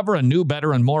discover a new,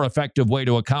 better, and more effective way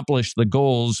to accomplish the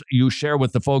goals you share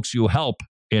with the folks you help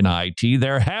in IT,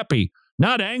 they're happy,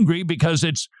 not angry because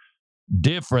it's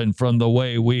different from the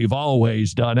way we've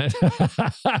always done it.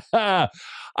 I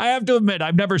have to admit,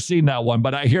 I've never seen that one,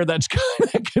 but I hear that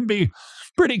can be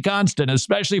pretty constant,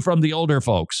 especially from the older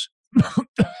folks.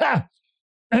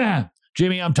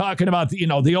 Jimmy, I'm talking about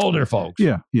the older folks.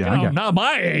 Yeah. Not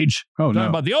my age. Oh, I'm talking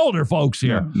about the older folks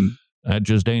here. Yeah. That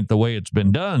just ain't the way it's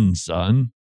been done,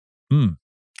 son.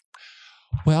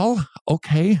 Well,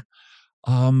 okay.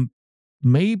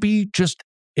 Maybe just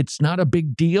it's not a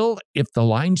big deal if the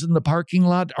lines in the parking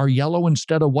lot are yellow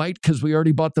instead of white because we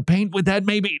already bought the paint. Would that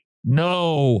maybe?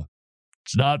 No,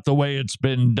 it's not the way it's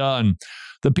been done.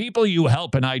 The people you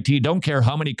help in IT don't care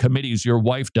how many committees your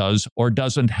wife does or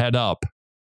doesn't head up.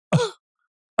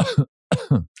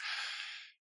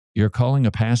 You're calling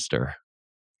a pastor.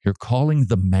 You're calling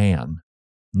the man,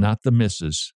 not the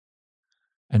missus,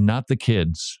 and not the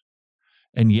kids.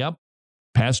 And yep,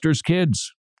 pastors'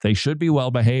 kids, they should be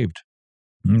well behaved.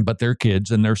 But they're kids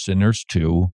and they're sinners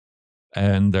too.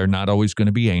 And they're not always going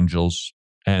to be angels.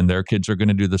 And their kids are going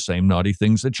to do the same naughty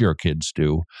things that your kids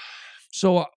do.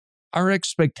 So our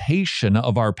expectation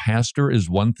of our pastor is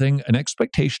one thing. An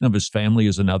expectation of his family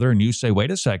is another. And you say, wait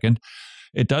a second.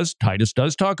 Titus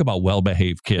does talk about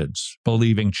well-behaved kids,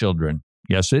 believing children.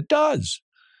 Yes, it does.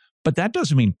 But that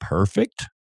doesn't mean perfect.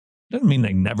 It doesn't mean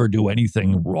they never do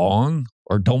anything wrong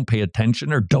or don't pay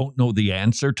attention or don't know the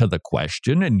answer to the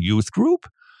question in youth group.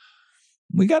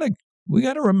 We got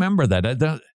to remember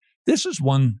that. This is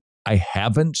one I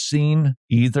haven't seen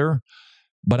either,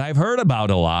 but I've heard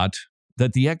about a lot,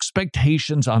 that the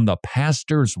expectations on the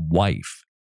pastor's wife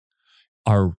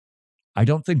are, I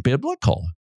don't think, biblical.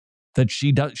 That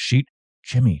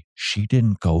Jimmy, she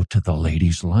didn't go to the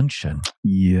ladies' luncheon.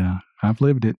 Yeah, I've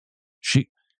lived it.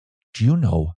 Do you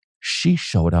know, she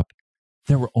showed up.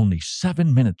 There were only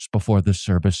 7 minutes before the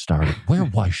service started. Where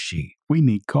was she? We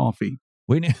need coffee.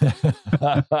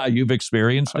 You've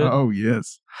experienced it? Oh,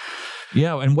 yes.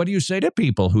 Yeah, and what do you say to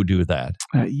people who do that?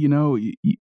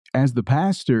 As the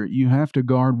pastor, you have to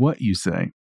guard what you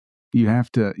say. You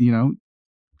have to,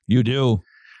 You do.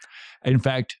 In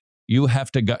fact, you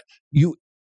have to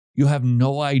you have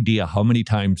no idea how many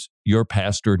times your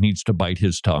pastor needs to bite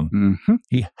his tongue. Mm-hmm.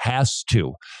 He has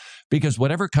to. Because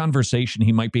whatever conversation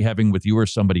he might be having with you or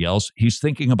somebody else, he's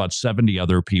thinking about 70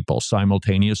 other people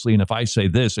simultaneously. And if I say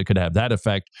this, it could have that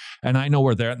effect. And I know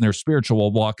where they're at in their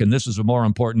spiritual walk, and this is a more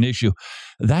important issue.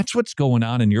 That's what's going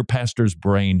on in your pastor's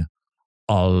brain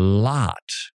a lot.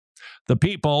 The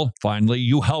people, finally,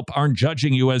 you help aren't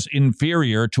judging you as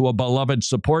inferior to a beloved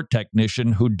support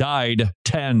technician who died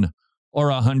 10 or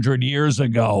 100 years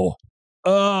ago.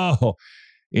 Oh,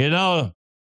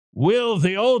 Will,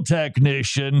 the old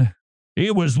technician,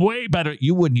 he was way better.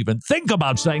 You wouldn't even think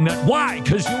about saying that. Why?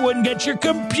 Because you wouldn't get your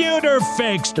computer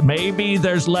fixed. Maybe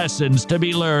there's lessons to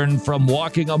be learned from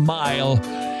walking a mile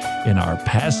in our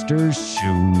pastor's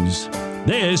shoes.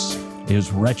 This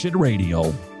is Wretched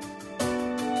Radio.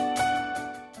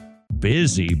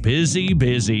 Busy, busy,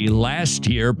 busy. Last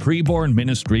year, Preborn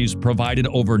Ministries provided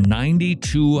over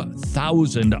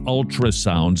 92,000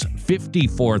 ultrasounds.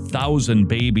 54,000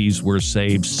 babies were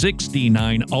saved.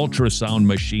 69 ultrasound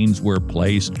machines were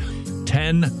placed.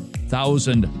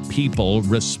 10,000 people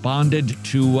responded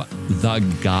to the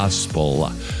gospel.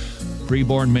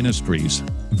 Preborn Ministries,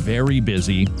 very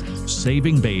busy,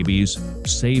 saving babies,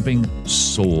 saving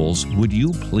souls. Would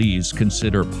you please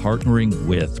consider partnering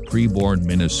with Preborn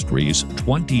Ministries?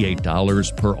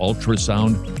 $28 per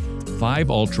ultrasound, 5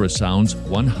 ultrasounds,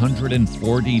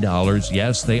 $140.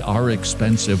 Yes, they are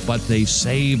expensive, but they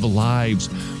save lives.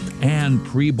 And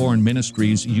Preborn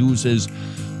Ministries uses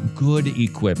good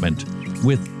equipment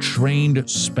with trained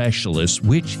specialists,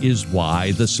 which is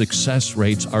why the success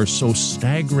rates are so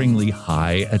staggeringly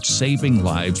high at saving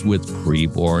lives with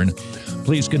Preborn.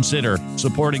 Please consider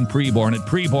supporting Preborn at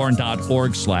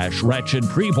preborn.org/wretched,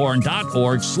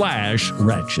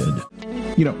 preborn.org/wretched.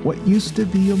 What used to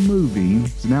be a movie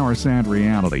is now our sad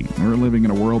reality. We're living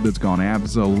in a world that's gone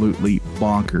absolutely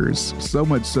bonkers. So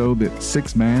much so that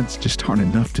 6 mads just aren't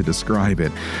enough to describe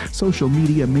it. Social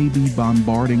media may be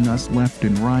bombarding us left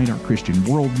and right. Our Christian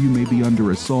worldview may be under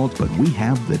assault, but we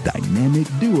have the dynamic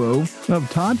duo of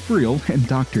Todd Friel and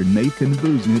Dr. Nathan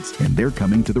Busenitz, and they're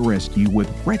coming to the rescue with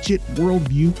Wretched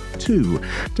Worldview 2,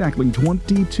 tackling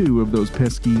 22 of those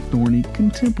pesky, thorny,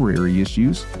 contemporary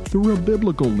issues through a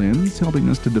biblical lens, helping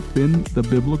us to defend the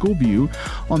biblical view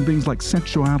on things like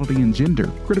sexuality and gender,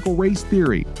 critical race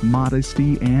theory,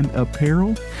 modesty and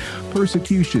apparel,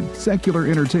 persecution, secular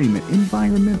entertainment,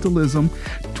 environmentalism,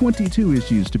 22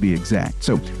 issues to be exact.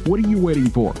 So what are you waiting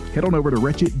for? Head on over to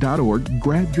wretched.org,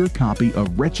 grab your copy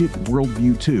of Wretched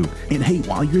Worldview 2. And hey,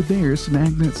 while you're there,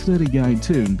 snag that study guide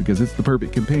too, because it's the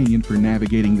perfect companion for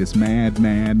navigating this mad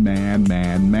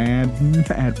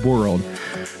world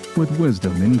with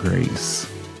wisdom and grace.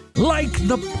 Like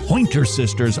the Pointer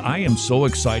Sisters, I am so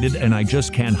excited and I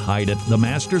just can't hide it. The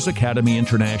Masters Academy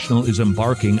International is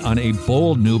embarking on a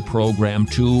bold new program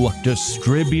to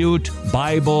distribute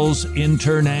Bibles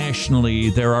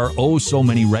internationally. There are so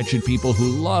many wretched people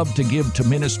who love to give to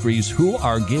ministries who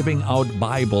are giving out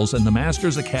Bibles, and the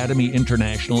Masters Academy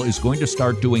International is going to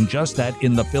start doing just that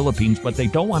in the Philippines, but they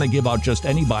don't want to give out just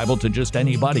any Bible to just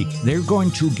anybody. They're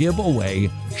going to give away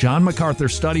John MacArthur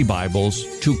study Bibles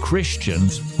to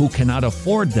Christians who cannot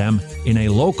afford them in a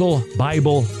local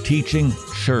Bible teaching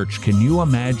church. Can you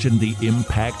imagine the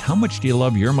impact? How much do you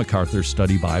love your MacArthur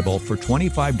study Bible? For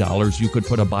 $25, you could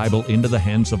put a Bible into the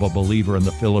hands of a believer in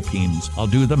the Philippines. I'll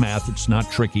do the math. It's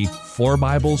not tricky. 4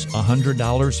 Bibles,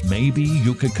 $100. Maybe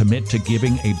you could commit to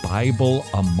giving a Bible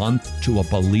a month to a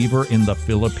believer in the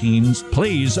Philippines.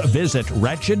 Please visit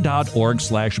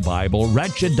wretched.org/Bible,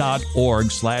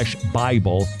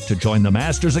 wretched.org/Bible to join the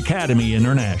Masters Academy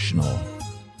International.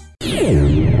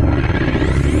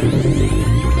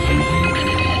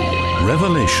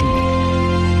 Revelation.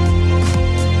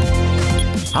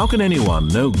 How can anyone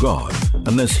know God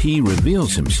unless He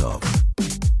reveals Himself?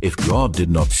 If God did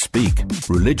not speak,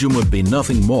 religion would be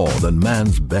nothing more than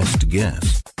man's best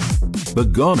guess.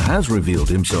 But God has revealed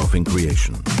Himself in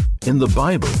creation, in the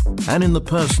Bible, and in the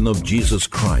person of Jesus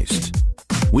Christ.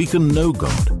 We can know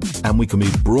God, and we can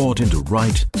be brought into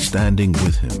right standing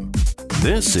with Him.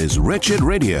 This is Wretched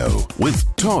Radio with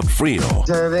Todd Friel.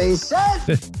 Survey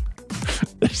said.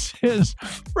 This is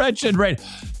Wretched Radio.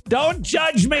 Don't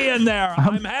judge me in there.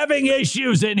 I'm having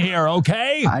issues in here,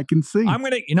 okay? I can see. I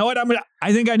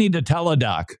think I need to tell a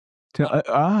doc.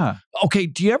 Okay,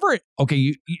 do you ever,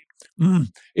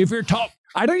 if you're tall,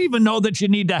 I don't even know that you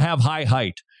need to have high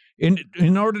height.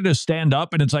 In order to stand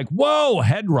up, and it's like, whoa,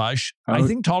 head rush. I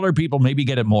think taller people maybe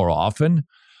get it more often.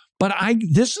 But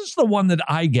this is the one that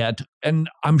I get, and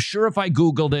I'm sure if I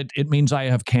Googled it, it means I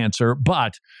have cancer.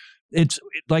 But it's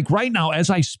like right now,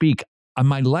 as I speak, on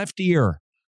my left ear,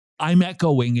 I'm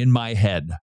echoing in my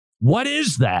head. What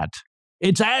is that?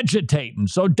 It's agitating.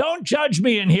 So don't judge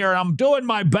me in here. I'm doing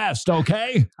my best,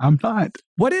 okay? I'm not.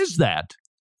 What is that?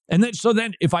 And then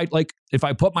if I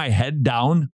put my head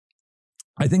down,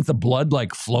 I think the blood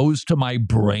flows to my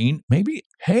brain. Maybe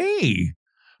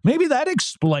that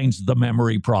explains the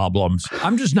memory problems.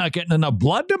 I'm just not getting enough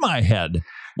blood to my head.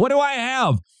 What do I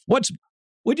have?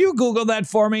 Would you Google that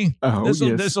for me? Oh,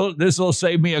 yes. This will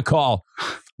save me a call.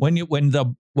 Do you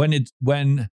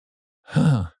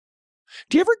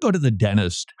ever go to the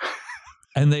dentist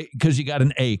because you got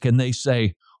an ache and they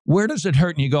say, where does it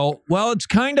hurt? And you go, well, it's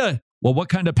kind of, well, what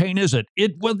kind of pain is it?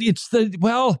 It's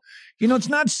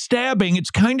not stabbing.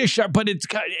 It's kind of sharp, but it's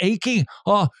kind of achy.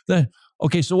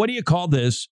 Okay, so what do you call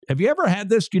this? Have you ever had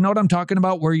this? Do you know what I'm talking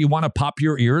about? Where you want to pop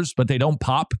your ears, but they don't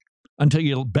pop until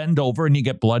you bend over and you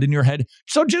get blood in your head.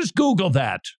 So just Google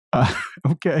that.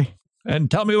 Okay.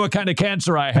 And tell me what kind of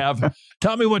cancer I have.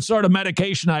 Tell me what sort of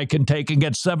medication I can take and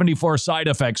get 74 side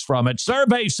effects from it.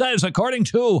 Survey says, according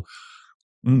to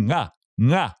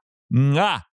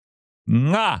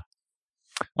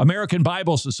American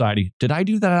Bible Society. Did I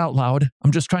do that out loud?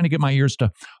 I'm just trying to get my ears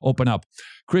to open up.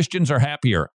 Christians are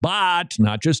happier, but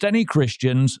not just any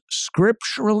Christians,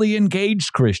 scripturally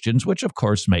engaged Christians, which of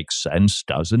course makes sense,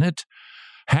 doesn't it?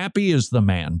 Happy is the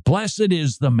man. Blessed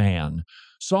is the man.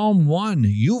 Psalm 1,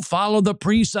 you follow the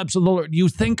precepts of the Lord. You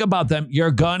think about them.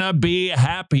 You're going to be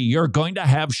happy. You're going to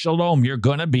have shalom. You're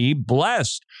going to be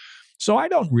blessed. So I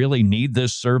don't really need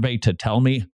this survey to tell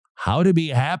me how to be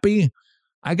happy.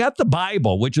 I got the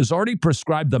Bible, which has already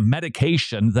prescribed the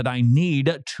medication that I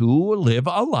need to live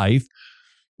a life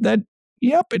that,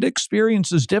 it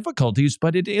experiences difficulties,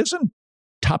 but it isn't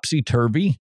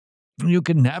topsy-turvy. You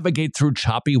can navigate through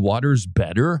choppy waters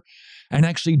better and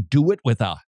actually do it with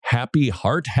a happy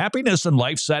heart. Happiness and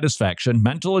life satisfaction,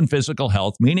 mental and physical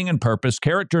health, meaning and purpose,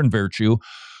 character and virtue,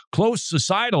 close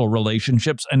societal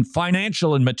relationships, and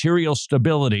financial and material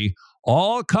stability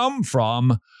all come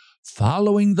from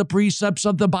following the precepts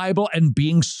of the Bible and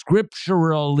being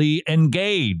scripturally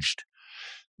engaged.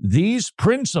 These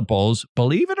principles,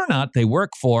 believe it or not, they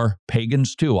work for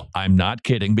pagans too. I'm not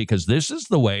kidding, because this is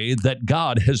the way that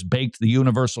God has baked the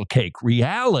universal cake.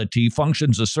 Reality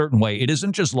functions a certain way. It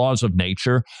isn't just laws of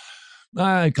nature.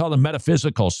 I call them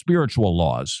metaphysical, spiritual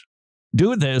laws.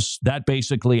 Do this, that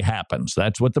basically happens.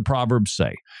 That's what the Proverbs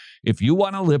say. If you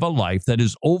want to live a life that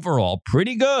is overall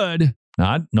pretty good,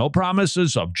 no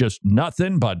promises of just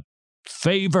nothing but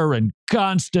favor and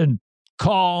constant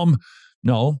calm.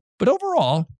 No, but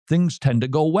overall, things tend to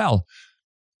go well.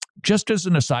 Just as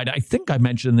an aside, I think I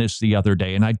mentioned this the other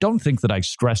day, and I don't think that I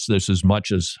stressed this as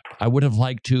much as I would have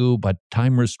liked to, but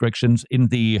time restrictions in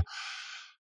the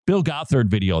Bill Gothard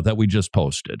video that we just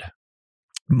posted.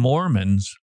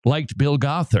 Mormons liked Bill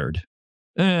Gothard,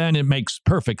 and it makes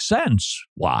perfect sense.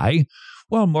 Why?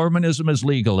 Well, Mormonism is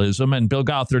legalism and Bill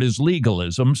Gothard is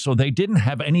legalism, so they didn't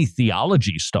have any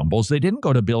theology stumbles. They didn't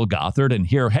go to Bill Gothard and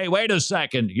hear, hey, wait a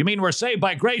second, you mean we're saved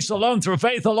by grace alone, through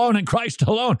faith alone, in Christ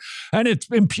alone, and it's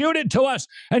imputed to us,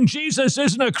 and Jesus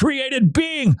isn't a created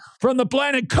being from the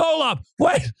planet Kolob.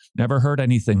 What? Never heard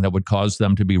anything that would cause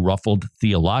them to be ruffled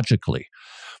theologically.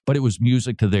 But it was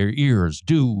music to their ears.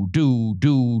 Do.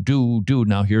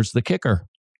 Now here's the kicker.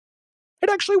 It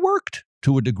actually worked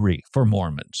to a degree for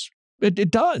Mormons.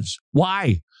 It does.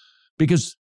 Why?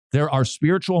 Because there are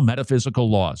spiritual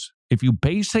metaphysical laws. If you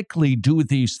basically do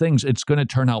these things, it's going to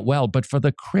turn out well. But for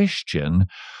the Christian,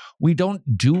 we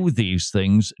don't do these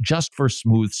things just for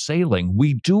smooth sailing.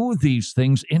 We do these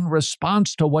things in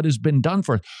response to what has been done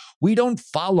for us. We don't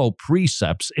follow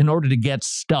precepts in order to get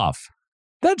stuff.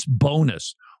 That's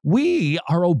bonus. We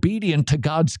are obedient to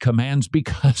God's commands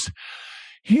because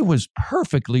He was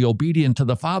perfectly obedient to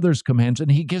the Father's commands,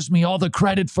 and He gives me all the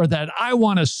credit for that. I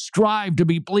want to strive to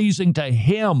be pleasing to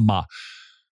Him.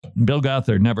 Bill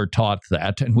Gothard never taught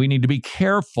that, and we need to be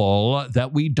careful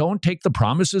that we don't take the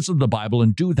promises of the Bible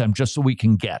and do them just so we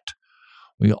can get.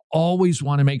 We always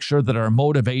want to make sure that our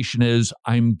motivation is,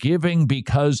 I'm giving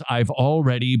because I've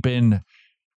already been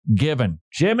given.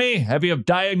 Jimmy, have you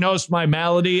diagnosed my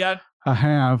malady yet? I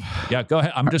have. Yeah, go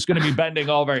ahead. I'm just going to be bending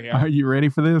over here. Are you ready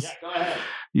for this? Yeah, go ahead.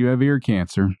 You have ear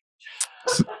cancer.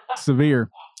 Severe.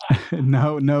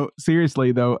 No,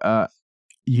 seriously though,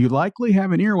 you likely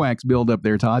have an earwax buildup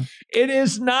there, Todd. It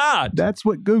is not. That's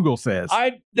what Google says.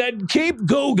 Then keep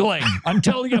Googling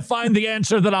until you find the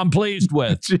answer that I'm pleased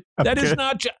with. Okay. That is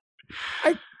not...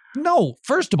 No,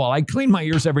 first of all, I clean my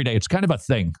ears every day. It's kind of a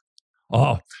thing.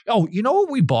 Oh, you know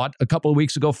what we bought a couple of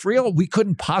weeks ago? Friel, we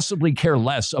couldn't possibly care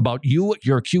less about you,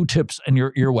 your Q-tips, and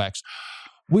your earwax.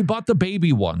 We bought the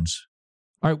baby ones.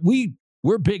 All right,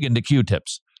 we're big into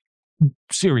Q-tips.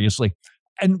 Seriously.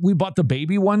 And we bought the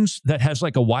baby ones that has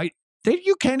like a white...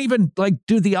 You can't even like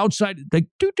do the outside... Like,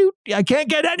 I can't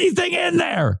get anything in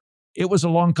there. It was a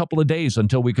long couple of days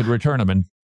until we could return them and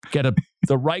get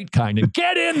the right kind and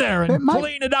get in there and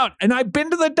clean it out. And I've been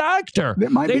to the doctor.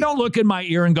 They don't look in my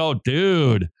ear and go,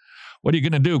 dude, What are you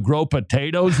going to do? Grow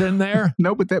potatoes in there?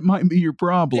 No, but that might be your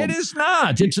problem. It is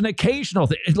not. It's an occasional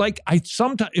thing. It's like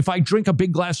sometimes if I drink a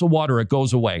big glass of water, it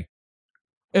goes away.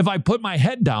 If I put my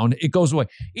head down, it goes away.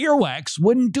 Earwax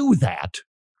wouldn't do that.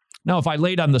 Now, if I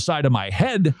laid on the side of my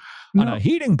head on a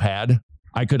heating pad,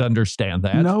 I could understand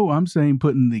that. No, I'm saying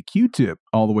putting the Q-tip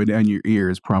all the way down your ear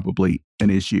is probably an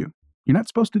issue. You're not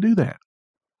supposed to do that.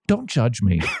 Don't judge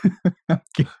me.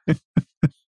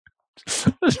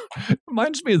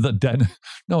 Reminds me of the dentist.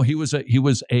 No, he was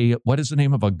a what is the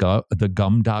name of the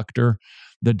gum doctor?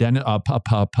 The dentist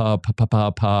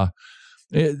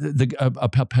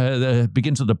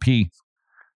begins with a P.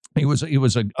 He was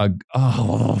a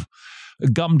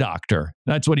gum doctor.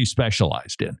 That's what he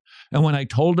specialized in. And when I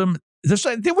told him this,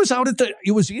 it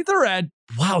was either at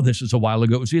this is a while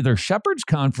ago. It was either Shepherd's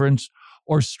Conference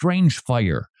or Strange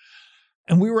Fire,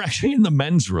 and we were actually in the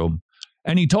men's room.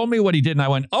 And he told me what he did, and I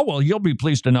went, oh, well, you'll be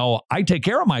pleased to know I take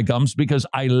care of my gums because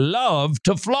I love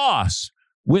to floss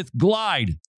with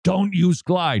Glide. Don't use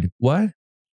Glide. What?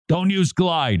 Don't use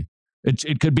Glide.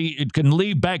 It can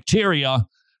leave bacteria,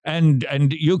 and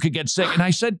you could get sick. And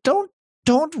I said, don't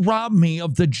rob me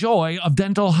of the joy of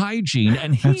dental hygiene.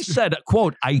 And he said,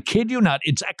 quote, I kid you not,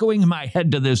 it's echoing in my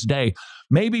head to this day.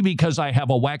 Maybe because I have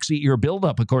a waxy ear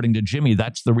buildup, according to Jimmy.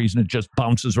 That's the reason it just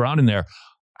bounces around in there.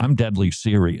 I'm deadly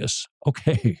serious.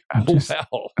 Okay. I'm just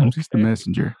the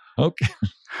messenger. Okay.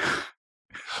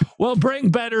 Well, bring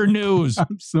better news.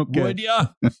 I'm so good. Would ya?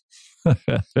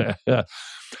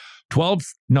 12.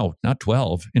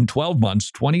 In 12 months,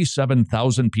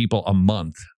 27,000 people a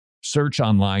month search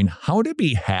online how to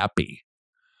be happy.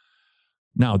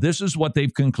 Now, this is what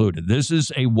they've concluded. This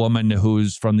is a woman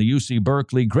who's from the UC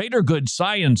Berkeley Greater Good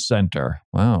Science Center.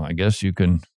 Wow, I guess you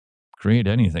can create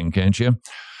anything, can't you?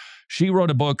 She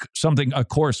wrote a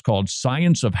course called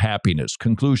Science of Happiness.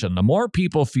 Conclusion: the more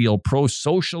people feel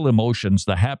pro-social emotions,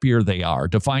 the happier they are.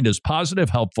 Defined as positive,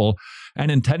 helpful, and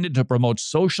intended to promote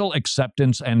social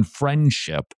acceptance and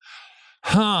friendship.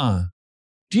 Do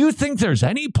you think there's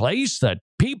any place that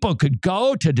people could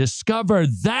go to discover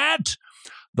that?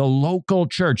 The local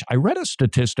church. I read a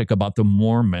statistic about the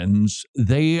Mormons.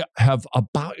 They have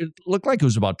it looked like it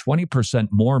was about 20%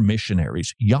 more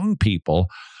missionaries, young people,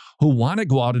 who want to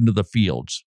go out into the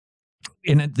fields.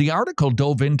 And the article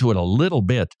dove into it a little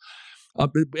bit.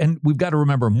 And we've got to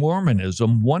remember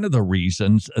Mormonism, one of the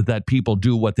reasons that people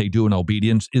do what they do in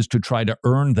obedience is to try to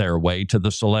earn their way to the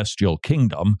celestial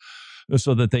kingdom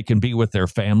so that they can be with their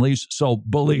families. So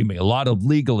believe me, a lot of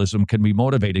legalism can be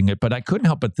motivating it, but I couldn't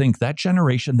help but think that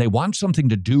generation, they want something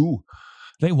to do.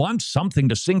 They want something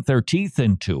to sink their teeth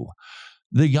into.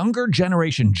 The younger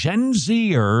generation, Gen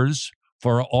Zers,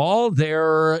 for all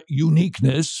their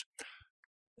uniqueness,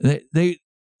 they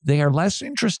are less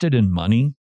interested in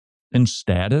money and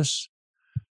status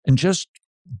and just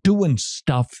doing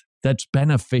stuff that's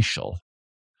beneficial.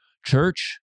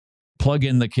 Church, plug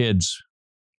in the kids.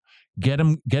 Get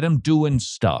them doing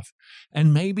stuff.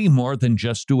 And maybe more than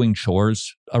just doing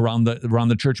chores around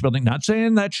the church building. Not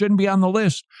saying that shouldn't be on the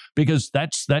list because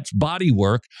that's body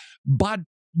work. But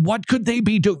what could they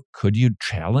be doing? Could you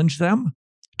challenge them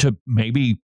to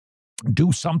maybe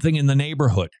do something in the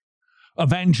neighborhood,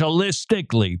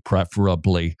 evangelistically,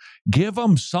 preferably? Give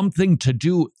them something to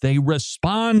do. They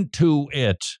respond to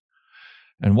it.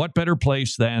 And what better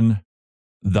place than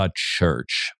the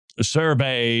church? The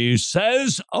survey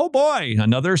says, oh boy,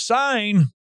 another sign.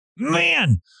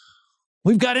 Man,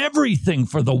 we've got everything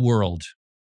for the world.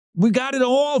 We got it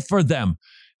all for them.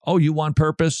 Oh, you want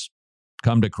purpose?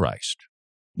 Come to Christ.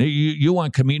 You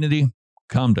want community?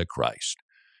 Come to Christ.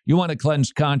 You want a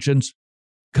cleansed conscience?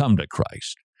 Come to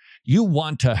Christ. You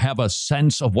want to have a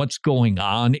sense of what's going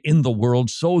on in the world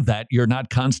so that you're not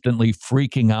constantly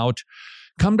freaking out?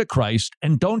 Come to Christ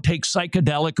and don't take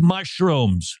psychedelic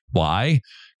mushrooms. Why?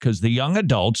 Because the young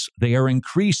adults, they are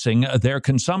increasing their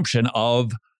consumption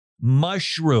of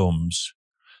mushrooms,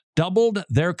 doubled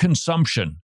their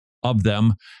consumption of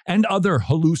them and other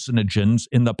hallucinogens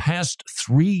in the past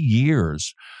 3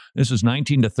 years. This is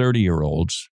 19 to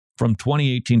 30-year-olds from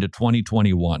 2018 to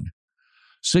 2021.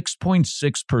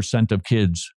 6.6% of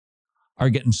kids are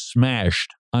getting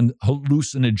smashed on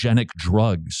hallucinogenic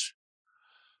drugs.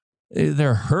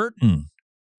 They're hurting.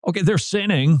 Okay, they're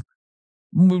sinning.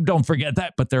 Don't forget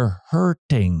that, but they're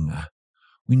hurting.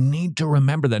 We need to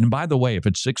remember that. And by the way, if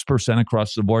it's 6%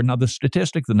 across the board, now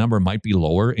the number might be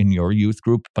lower in your youth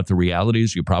group, but the reality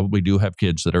is you probably do have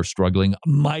kids that are struggling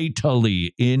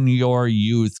mightily in your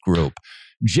youth group.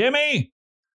 Jimmy?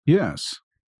 Yes.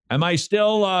 Am I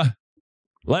still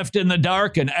left in the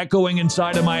dark and echoing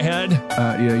inside of my head?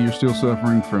 Yeah, you're still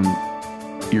suffering from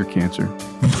ear cancer.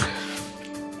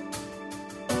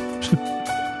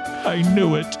 I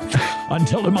knew it.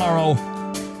 Until tomorrow,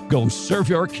 go serve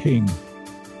your king.